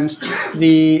 and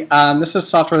this is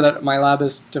software that my lab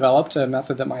has developed, a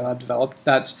method that my lab developed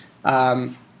that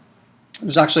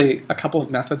There's actually a couple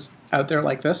of methods out there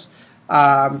like this.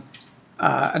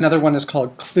 Another one is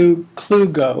called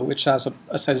ClueGo, which has a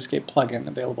Cytoscape plugin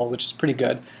available, which is pretty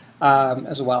good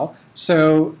as well.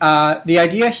 So the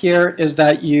idea here is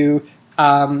that you,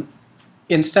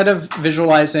 instead of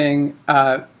visualizing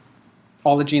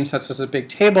all the gene sets as a big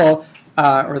table,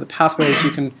 or the pathways,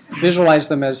 you can visualize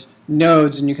them as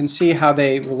nodes, and you can see how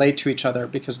they relate to each other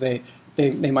because they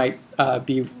might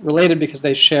be related because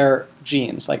they share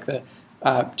genes. Like the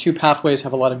two pathways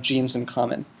have a lot of genes in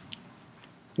common.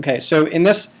 Okay, so in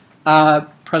this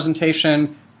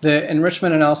presentation, the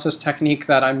enrichment analysis technique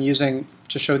that I'm using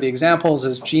to show the examples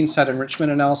is gene set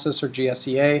enrichment analysis, or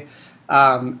GSEA.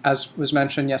 As was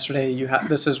mentioned yesterday,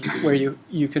 this is where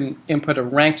you can input a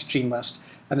ranked gene list,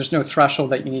 and there's no threshold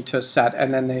that you need to set.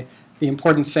 And then the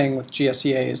important thing with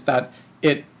GSEA is that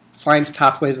it finds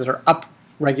pathways that are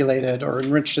upregulated or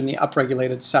enriched in the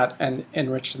upregulated set and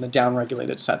enriched in the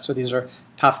downregulated set. So these are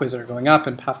pathways that are going up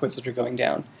and pathways that are going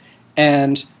down.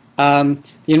 And the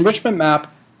enrichment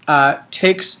map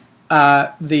takes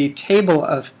the table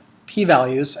of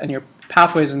p-values and your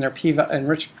pathways and their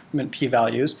enrichment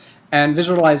p-values and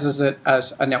visualizes it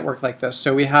as a network like this.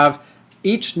 So we have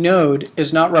each node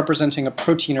is not representing a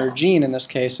protein or a gene in this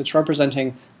case. It's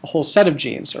representing a whole set of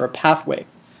genes or a pathway.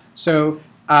 So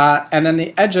and then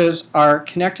the edges are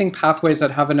connecting pathways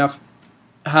that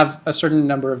have a certain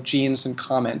number of genes in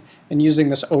common, and using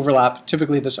this overlap,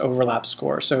 typically this overlap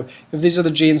score. So if these are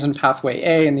the genes in pathway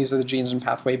A and these are the genes in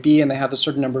pathway B, and they have a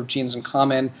certain number of genes in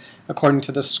common according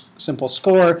to this simple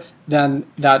score, then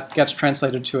that gets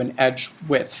translated to an edge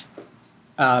width.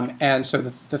 And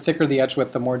so the thicker the edge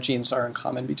width, the more genes are in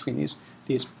common between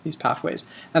these pathways.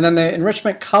 And then the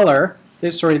enrichment color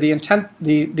is, sorry, the intent,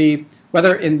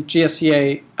 whether in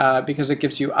GSEA, because it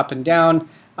gives you up and down,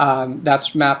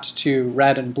 that's mapped to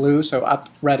red and blue. So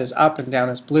red is up and down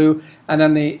is blue. And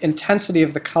then the intensity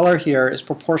of the color here is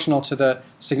proportional to the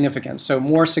significance. So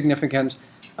more significant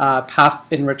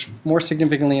more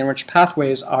significantly enriched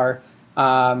pathways are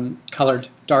colored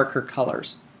darker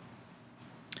colors.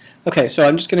 Okay, so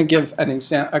I'm just going to give an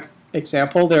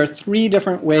example. There are three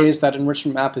different ways that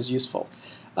enrichment map is useful.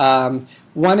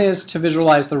 One is to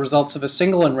visualize the results of a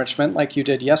single enrichment, like you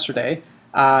did yesterday.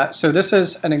 So this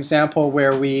is an example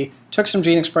where we took some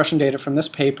gene expression data from this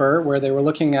paper where they were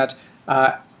looking at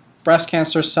breast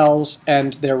cancer cells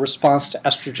and their response to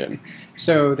estrogen.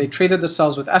 So they treated the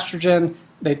cells with estrogen,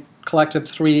 they collected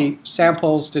 3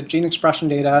 samples, did gene expression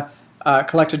data,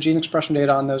 collected gene expression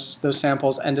data on those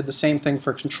samples, and did the same thing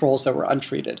for controls that were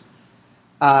untreated.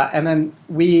 And then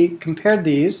we compared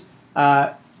these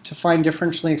to find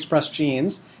differentially expressed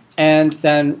genes, and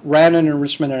then ran an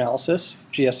enrichment analysis,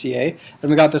 GSEA,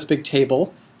 and we got this big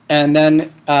table, and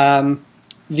then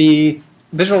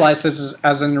visualized this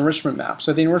as an enrichment map.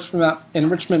 So the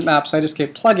enrichment map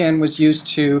Cytoscape plugin was used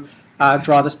to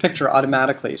draw this picture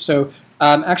automatically. So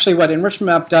actually what enrichment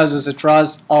map does is it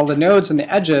draws all the nodes and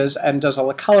the edges and does all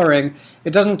the coloring.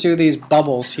 It doesn't do these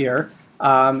bubbles here.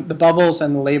 The bubbles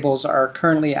and the labels are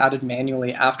currently added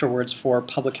manually afterwards for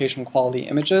publication quality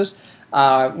images.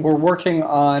 We're working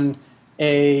on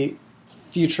a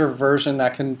future version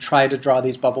that can try to draw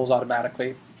these bubbles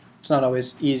automatically. It's not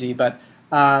always easy, but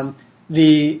so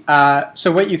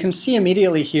what you can see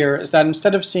immediately here is that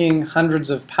instead of seeing hundreds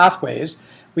of pathways,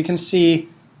 we can see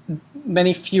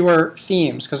many fewer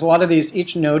themes, because a lot of these,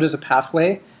 each node is a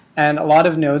pathway, and a lot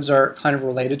of nodes are kind of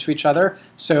related to each other.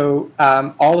 So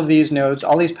all of these nodes,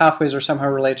 all these pathways are somehow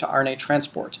related to RNA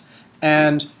transport.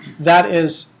 And that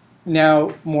is now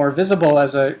more visible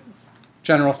as a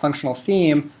general functional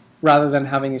theme rather than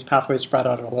having these pathways spread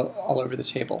out all over the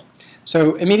table.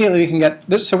 So immediately we can get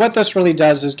this. So what this really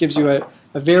does is gives you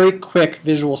a very quick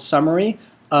visual summary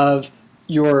of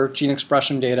your gene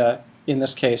expression data, in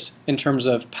this case, in terms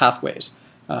of pathways.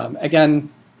 Again,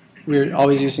 we're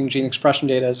always using gene expression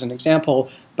data as an example,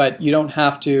 but you don't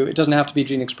have to, it doesn't have to be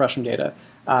gene expression data.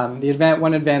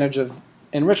 One advantage of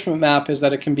enrichment map is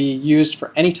that it can be used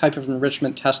for any type of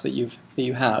enrichment test that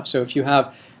you have. So if you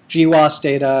have GWAS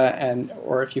data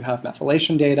or if you have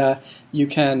methylation data, you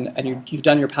can, and you've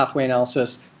done your pathway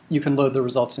analysis, you can load the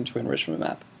results into enrichment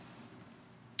map.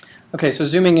 Okay, so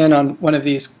zooming in on one of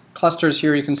these clusters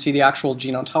here, you can see the actual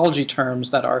gene ontology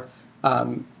terms that are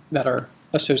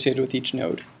associated with each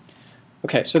node.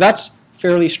 Okay, so that's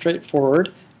fairly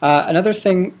straightforward. Another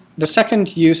thing, the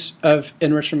second use of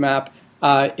enrichment map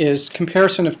is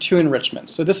comparison of 2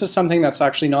 enrichments. So this is something that's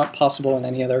actually not possible in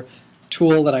any other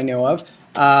tool that I know of.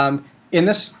 In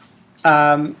this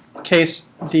case,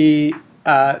 the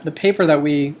paper that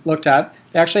we looked at,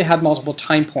 they actually had multiple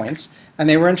time points, and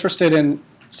they were interested in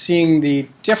seeing the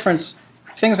difference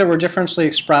things that were differentially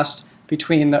expressed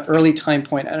between the early time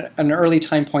point, an early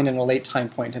time point and a late time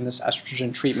point in this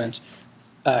estrogen treatment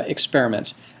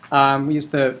experiment. We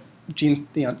used the gene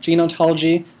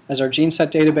ontology as our gene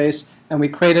set database, and we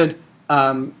created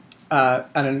an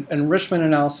enrichment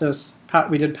analysis.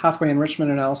 We did pathway enrichment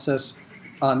analysis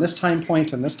on this time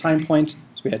point and this time point.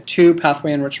 So we had 2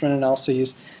 pathway enrichment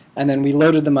analyses, and then we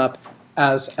loaded them up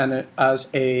as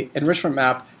a enrichment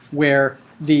map where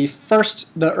the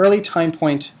early time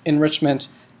point enrichment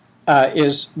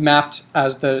is mapped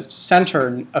as the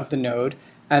center of the node,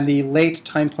 and the late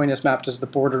time point is mapped as the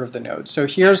border of the node. So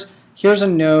here's a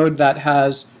node that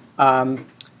has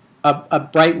a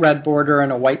bright red border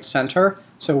and a white center.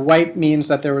 So white means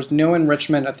that there was no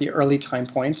enrichment at the early time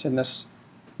point in this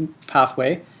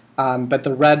pathway, but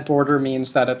the red border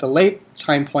means that at the late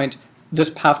time point, this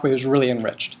pathway was really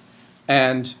enriched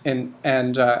and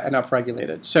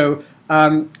upregulated. So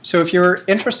if you're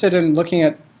interested in looking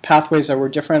at pathways that were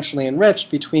differentially enriched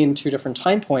between 2 different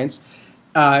time points,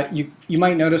 you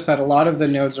might notice that a lot of the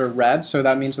nodes are red, so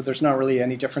that means that there's not really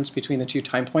any difference between the 2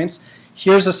 time points.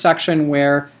 Here's a section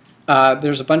where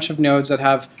there's a bunch of nodes that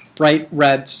have bright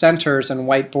red centers and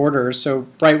white borders. So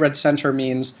bright red center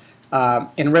means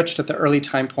enriched at the early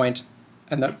time point,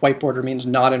 and the white border means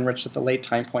not enriched at the late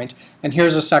time point. And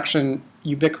here's a section,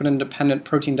 ubiquitin-dependent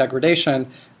protein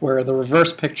degradation, where the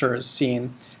reverse picture is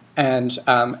seen. And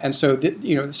so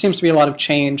there seems to be a lot of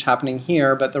change happening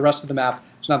here, but the rest of the map,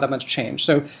 there's not that much change.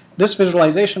 So this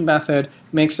visualization method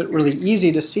makes it really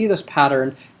easy to see this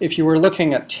pattern. If you were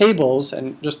looking at tables,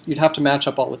 and you'd have to match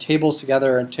up all the tables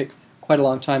together and take quite a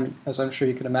long time, as I'm sure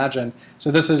you can imagine.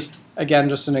 So this is, again,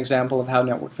 just an example of how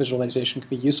network visualization can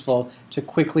be useful to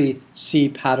quickly see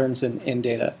patterns in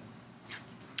data.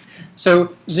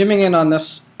 So zooming in on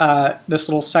this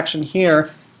little section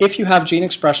here, if you have gene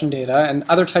expression data, and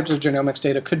other types of genomics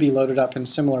data could be loaded up in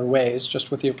similar ways,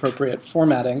 just with the appropriate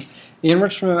formatting, the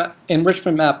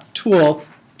enrichment map tool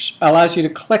allows you to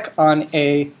click on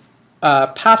a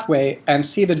pathway and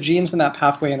see the genes in that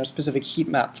pathway and a specific heat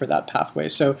map for that pathway.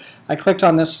 So I clicked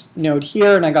on this node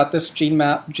here, and I got this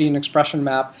gene expression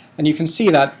map, and you can see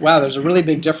that, wow, there's a really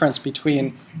big difference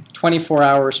between 24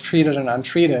 hours treated and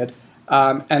untreated,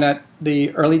 and at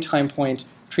the early time point,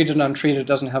 treated and untreated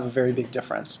doesn't have a very big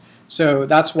difference. So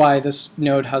that's why this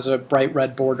node has a bright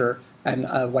red border and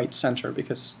a white center,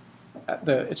 because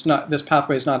this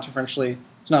pathway is not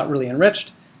really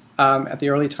enriched at the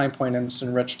early time point, and it's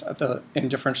enriched in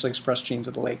differentially expressed genes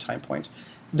at the late time point.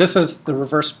 This is the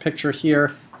reverse picture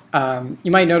here.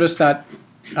 You might notice that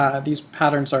these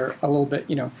patterns are a little bit,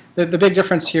 the big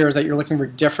difference here is that you're looking for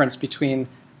difference between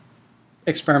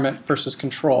experiment versus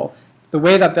control. The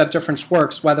way that difference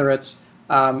works, whether it's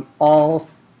all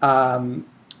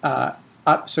up,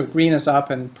 so green is up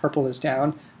and purple is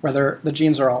down, whether the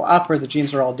genes are all up or the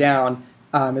genes are all down,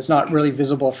 is not really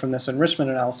visible from this enrichment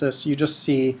analysis. You just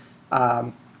see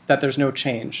that there's no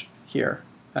change here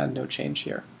and no change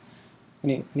here.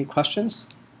 Any questions?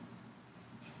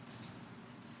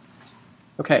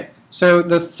 Okay, so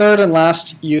the third and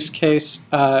last use case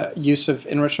use of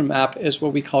enrichment map is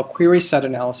what we call query set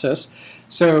analysis.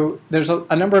 So there's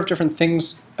a number of different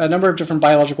things, a number of different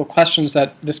biological questions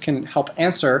that this can help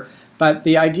answer. But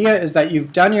the idea is that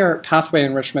you've done your pathway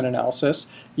enrichment analysis,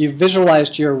 you've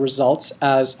visualized your results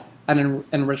as an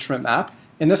enrichment map.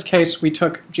 In this case, we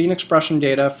took gene expression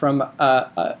data from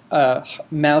a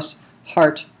mouse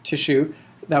heart tissue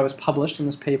that was published in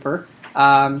this paper.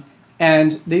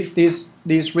 And these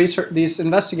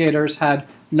investigators had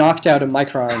knocked out a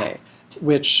microRNA,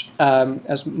 which,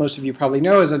 as most of you probably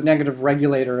know, is a negative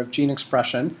regulator of gene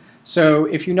expression. So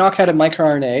if you knock out a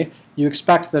microRNA, you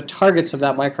expect the targets of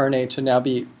that microRNA to now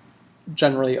be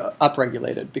generally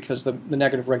upregulated because the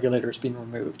negative regulator is being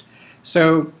removed.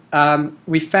 So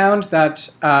we found that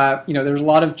there's a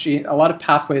lot of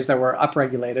pathways that were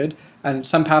upregulated and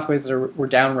some pathways that were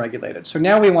downregulated. So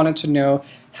now we wanted to know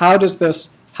how do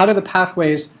the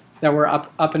pathways that were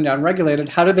up and down regulated,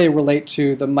 how do they relate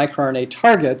to the microRNA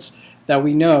targets that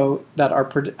we know that are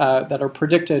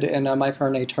predicted in a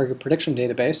microRNA target prediction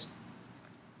database.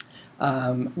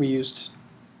 We used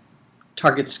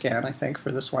target scan, I think,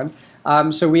 for this one.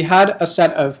 So we had a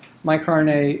set of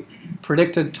microRNA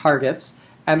predicted targets,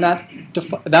 and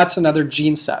that's another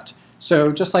gene set.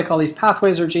 So just like all these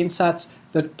pathways are gene sets,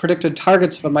 the predicted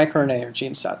targets of a microRNA are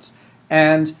gene sets.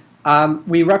 And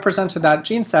we represented that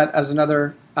gene set as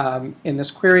another, in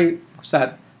this query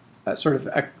set,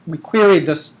 we queried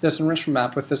this enrichment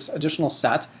map with this additional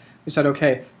set. We said,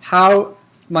 okay, how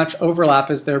much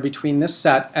overlap is there between this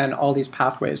set and all these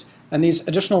pathways. And these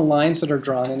additional lines that are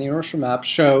drawn in the enrichment map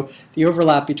show the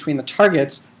overlap between the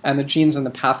targets and the genes and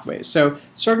the pathways. So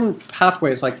certain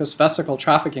pathways, like this vesicle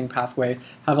trafficking pathway,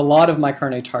 have a lot of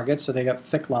microRNA targets, so they get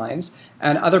thick lines.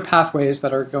 And other pathways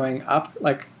that are going up,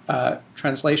 like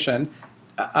translation,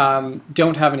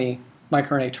 don't have any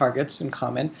microRNA targets in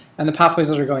common. And the pathways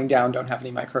that are going down don't have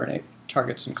any microRNA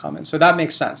targets in common. So that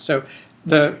makes sense. So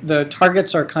the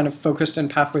targets are kind of focused in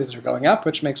pathways that are going up,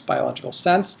 which makes biological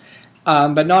sense.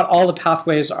 But not all the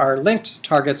pathways are linked to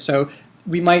targets, so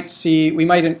we might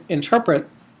interpret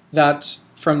that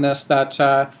from this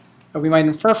that we might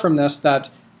infer from this that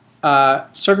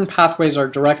certain pathways are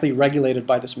directly regulated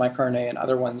by this microRNA and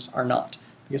other ones are not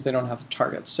because they don't have the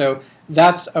targets. So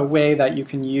that's a way that you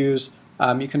can use.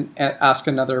 You can ask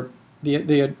another.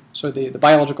 The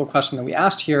biological question that we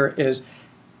asked here is,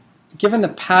 given the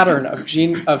pattern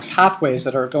of pathways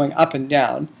that are going up and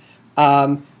down,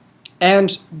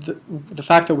 and the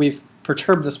fact that we've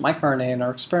perturbed this microRNA in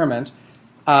our experiment,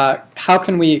 how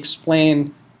can we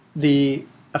explain the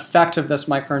effect of this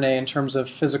microRNA in terms of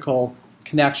physical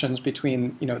connections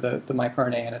between the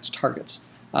microRNA and its targets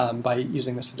by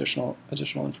using this additional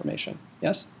information?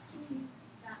 Yes? Can you use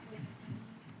that with any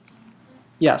gene set?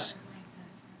 Yes. Or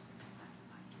like the transcription factor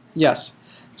binding site? Yes.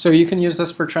 So you can use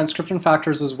this for transcription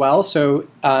factors as well. So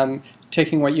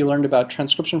taking what you learned about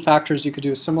transcription factors, you could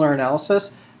do a similar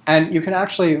analysis. And you can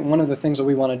actually, one of the things that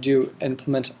we want to do,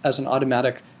 implement as an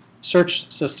automatic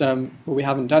search system, but we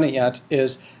haven't done it yet,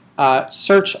 is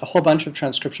search a whole bunch of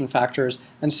transcription factors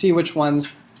and see which ones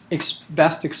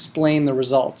best explain the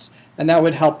results. And that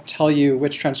would help tell you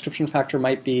which transcription factor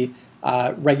might be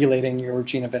regulating your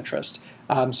gene of interest.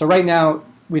 So right now,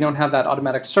 we don't have that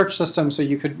automatic search system, so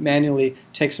you could manually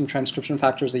take some transcription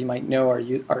factors that you might know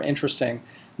are interesting.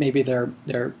 Maybe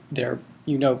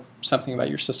you know something about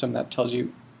your system that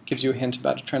gives you a hint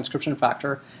about a transcription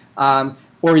factor,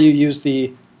 or you use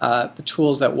the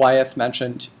tools that Wyeth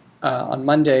mentioned on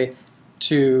Monday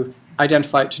to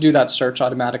do that search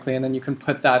automatically, and then you can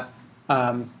put that,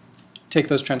 take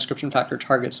those transcription factor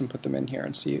targets and put them in here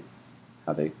and see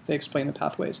how they explain the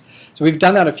pathways. So we've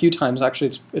done that a few times.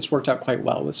 Actually, it's worked out quite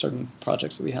well with certain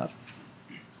projects that we have.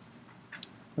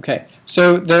 Okay,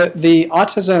 so the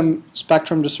autism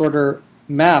spectrum disorder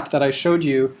map that I showed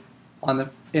you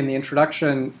in the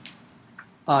introduction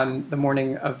on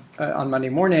Monday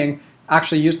morning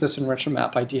actually used this enrichment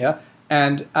map idea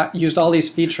and used all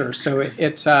these features. So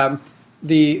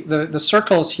the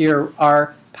circles here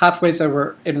are pathways that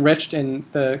were enriched in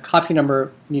the copy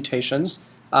number mutations.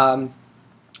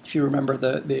 If you remember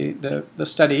the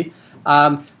study,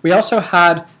 we also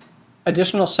had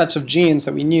additional sets of genes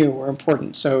that we knew were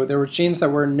important. So there were genes that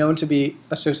were known to be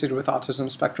associated with autism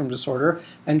spectrum disorder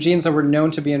and genes that were known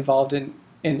to be involved in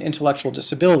intellectual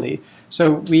disability.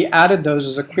 So we added those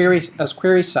as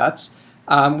query sets.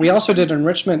 We also did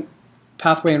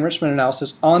pathway enrichment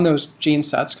analysis on those gene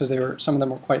sets because some of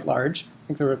them were quite large. I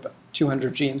think there were about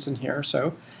 200 genes in here or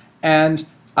so. And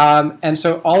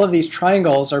so all of these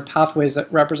triangles are pathways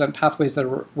that represent pathways that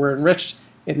were enriched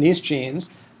in these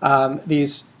genes.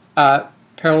 These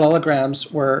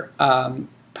parallelograms were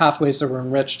pathways that were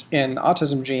enriched in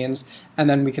autism genes, and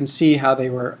then we can see how they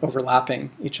were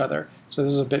overlapping each other. So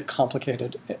this is a bit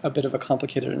of a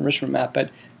complicated enrichment map, but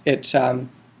it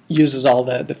uses all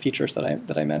the features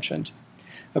that I mentioned.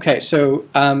 Okay, so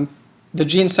the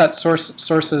gene set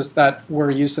sources that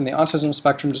were used in the autism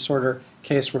spectrum disorder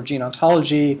case were gene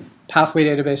ontology, pathway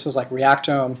databases like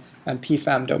Reactome, and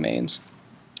PFAM domains.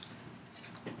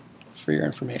 For your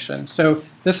information. So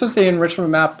this is the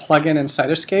enrichment map plugin in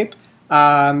Cytoscape.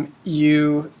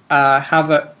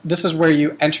 This is where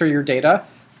you enter your data.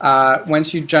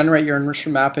 Once you generate your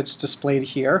enrichment map, it's displayed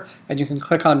here, and you can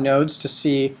click on nodes to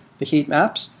see the heat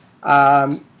maps.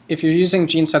 If you're using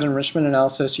gene set enrichment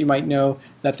analysis, you might know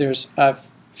that there's a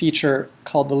feature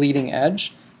called the leading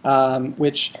edge,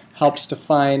 which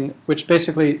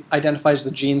basically identifies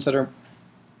the genes that are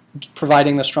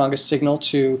providing the strongest signal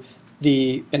to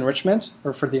the enrichment,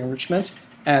 or for the enrichment,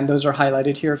 and those are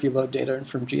highlighted here if you load data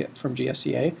from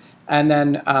GSEA. And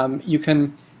then you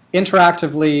can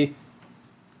interactively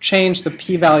change the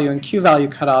p-value and q-value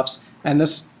cutoffs, and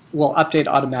this will update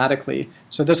automatically.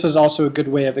 So this is also a good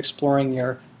way of exploring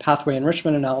your pathway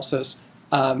enrichment analysis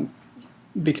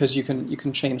because you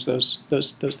can change those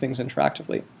things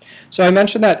interactively. So I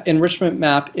mentioned that enrichment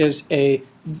map gives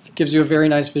you a very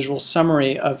nice visual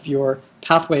summary of your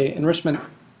pathway enrichment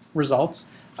results.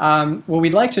 What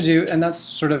we'd like to do, and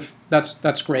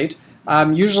that's great.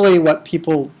 Usually,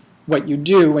 what you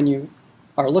do when you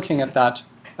are looking at that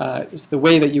is the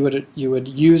way that you would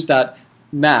use that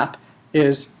map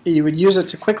is you would use it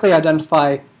to quickly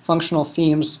identify functional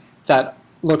themes that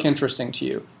look interesting to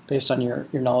you based on your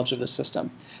knowledge of the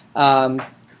system.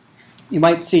 You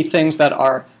might see things that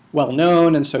are well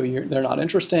known and so they're not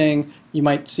interesting. You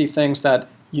might see things that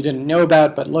you didn't know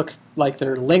about but look like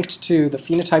they're linked to the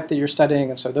phenotype that you're studying,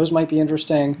 and so those might be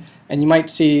interesting. And you might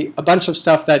see a bunch of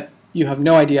stuff that you have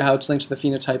no idea how it's linked to the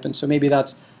phenotype, and so maybe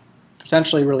that's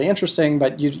potentially really interesting,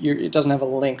 but it doesn't have a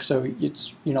link, so you're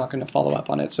not going to follow up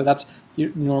on it. So that's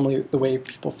normally the way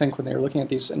people think when they're looking at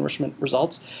these enrichment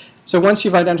results. So once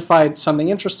you've identified something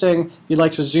interesting, you'd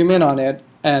like to zoom in on it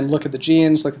and look at the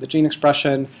genes, look at the gene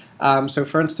expression. So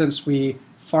for instance, we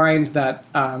find that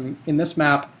in this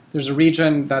map, there's a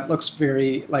region that looks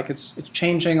very like it's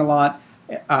changing a lot,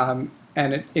 and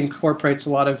it incorporates a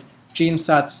lot of gene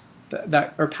sets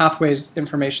that or pathways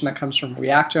information that comes from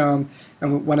reactome,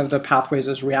 and one of the pathways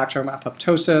is reactome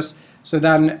apoptosis. So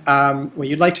then what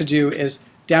you'd like to do is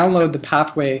download the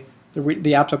pathway,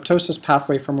 the apoptosis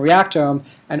pathway from reactome,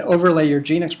 and overlay your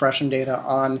gene expression data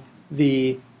on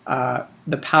the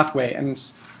pathway. And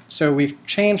so we've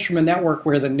changed from a network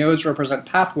where the nodes represent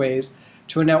pathways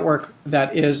to a network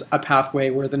that is a pathway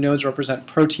where the nodes represent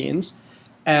proteins,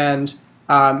 and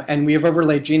we have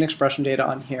overlaid gene expression data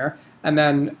on here. And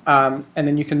then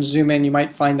you can zoom in. You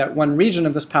might find that one region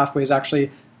of this pathway is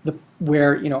actually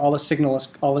where all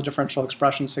the differential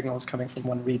expression signal is coming from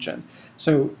one region.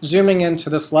 So zooming into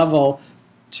this level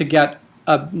to get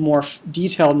a more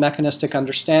detailed mechanistic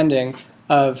understanding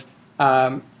of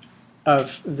the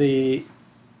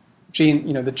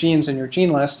gene, the genes in your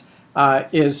gene list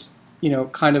is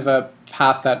kind of a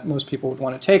path that most people would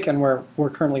want to take, and we're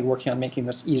currently working on making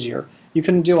this easier. You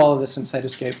can do all of this in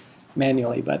Cytoscape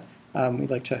manually, but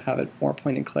we'd like to have it more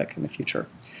point and click in the future.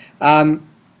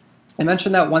 I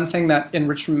mentioned that one thing that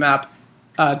Enrichment Map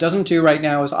doesn't do right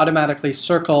now is automatically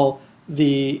circle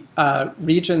the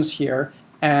regions here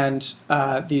and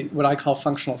what I call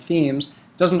functional themes.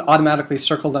 It doesn't automatically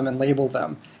circle them and label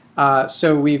them.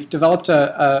 So we've developed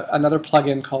another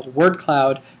plugin called Word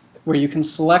Cloud, where you can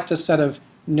select a set of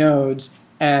nodes,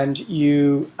 and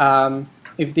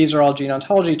if these are all gene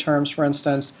ontology terms, for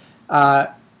instance,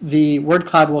 the word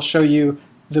cloud will show you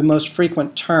the most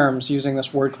frequent terms using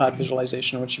this word cloud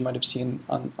visualization, which you might have seen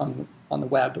on the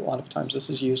web. A lot of times this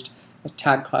is used as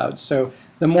tag clouds. So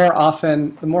the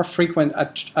more frequent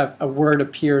a word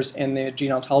appears in the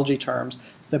gene ontology terms,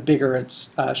 the bigger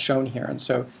it's shown here. And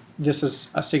so this is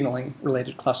a signaling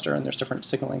related cluster, and there's different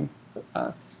signaling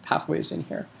pathways in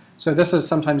here. So this is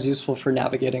sometimes useful for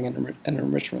navigating an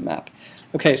enrichment map.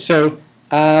 Okay, so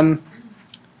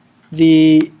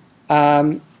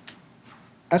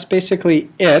that's basically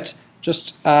it.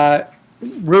 Just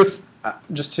Ruth,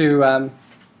 just to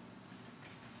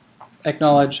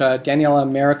acknowledge Daniela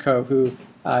Marico, who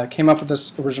came up with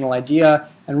this original idea,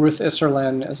 and Ruth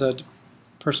Isserlin is a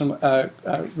person,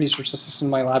 research assistant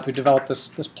in my lab, who developed this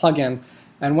plugin.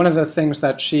 And one of the things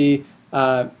that she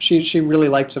really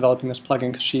liked developing this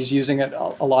plugin because she's using it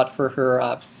a lot for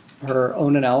her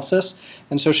own analysis,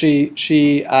 and so she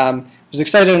was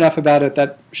excited enough about it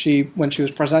that when she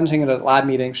was presenting it at a lab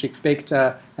meeting, she baked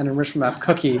an enrichment map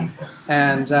cookie,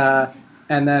 and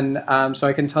then so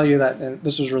I can tell you that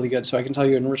this was really good. So I can tell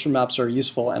you enrichment maps are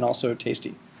useful and also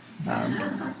tasty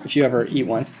if you ever eat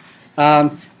one.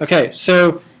 Okay,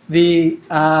 so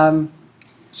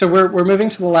so we're moving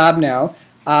to the lab now.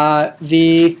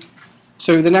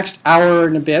 So the next hour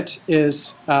and a bit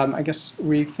is, I guess,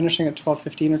 we're finishing at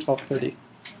 12:15 or 12:30?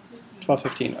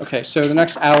 12:15. Okay, so the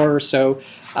next hour or so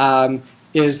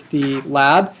is the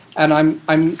lab, and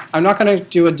I'm not going to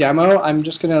do a demo. I'm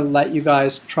just going to let you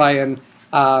guys try and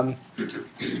follow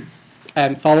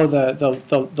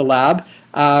the lab.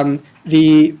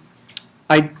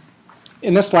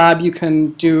 In this lab, you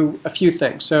can do a few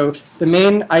things. So the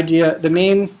main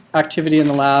activity in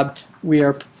the lab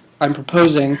I'm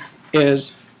proposing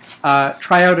is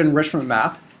try out enrichment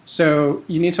map. So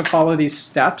you need to follow these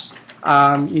steps.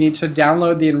 You need to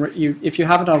download if you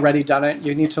haven't already done it,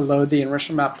 you need to load the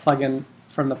enrichment map plugin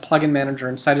from the plugin manager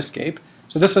in Cytoscape.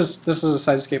 So this is a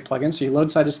Cytoscape plugin. So you load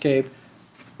Cytoscape,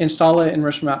 install an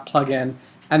enrichment map plugin,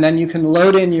 and then you can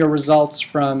load in your results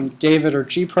from David or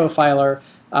gProfiler,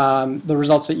 the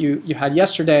results that you had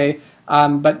yesterday.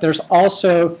 But there's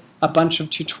also a bunch of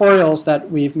tutorials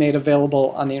that we've made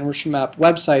available on the enrichment map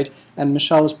website, and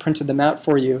Michelle has printed them out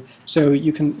for you, so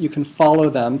you can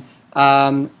follow them.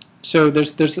 So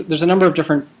there's a number of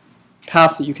different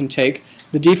paths that you can take.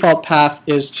 The default path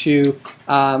is to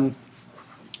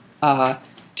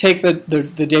take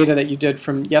the data that you did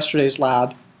from yesterday's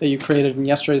lab, that you created in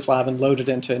yesterday's lab, and load it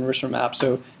into enrichment map.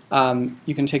 So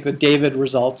you can take the David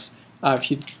results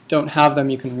If you don't have them,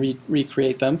 you can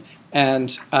recreate them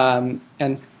and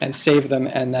save them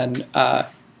and then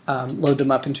load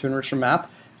them up into Enricher Map.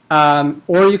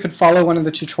 Or you could follow one of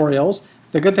the tutorials.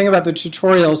 The good thing about the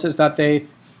tutorials is that they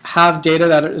have data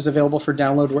that is available for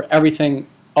download where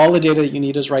all the data that you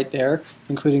need is right there,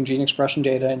 including gene expression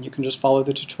data, and you can just follow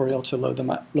the tutorial to load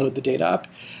the data up.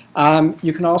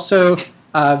 You can also,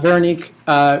 Veronique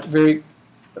very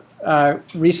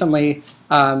recently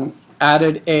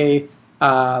added a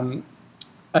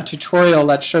tutorial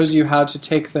that shows you how to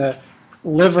take the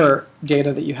liver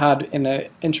data that you had in the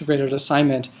integrated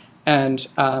assignment and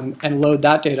load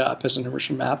that data up as an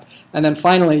Enricher map. And then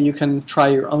finally, you can try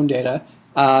your own data.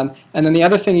 And then the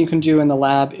other thing you can do in the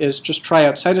lab is just try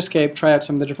out Cytoscape, try out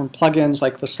some of the different plugins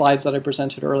like the slides that I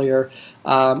presented earlier,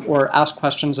 or ask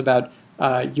questions about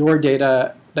your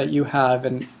data that you have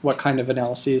and what kind of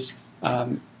analyses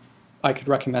I could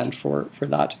recommend for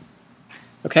that.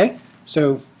 Okay,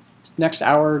 so next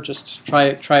hour, just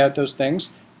try out those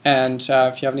things. And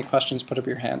if you have any questions, put up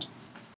your hand.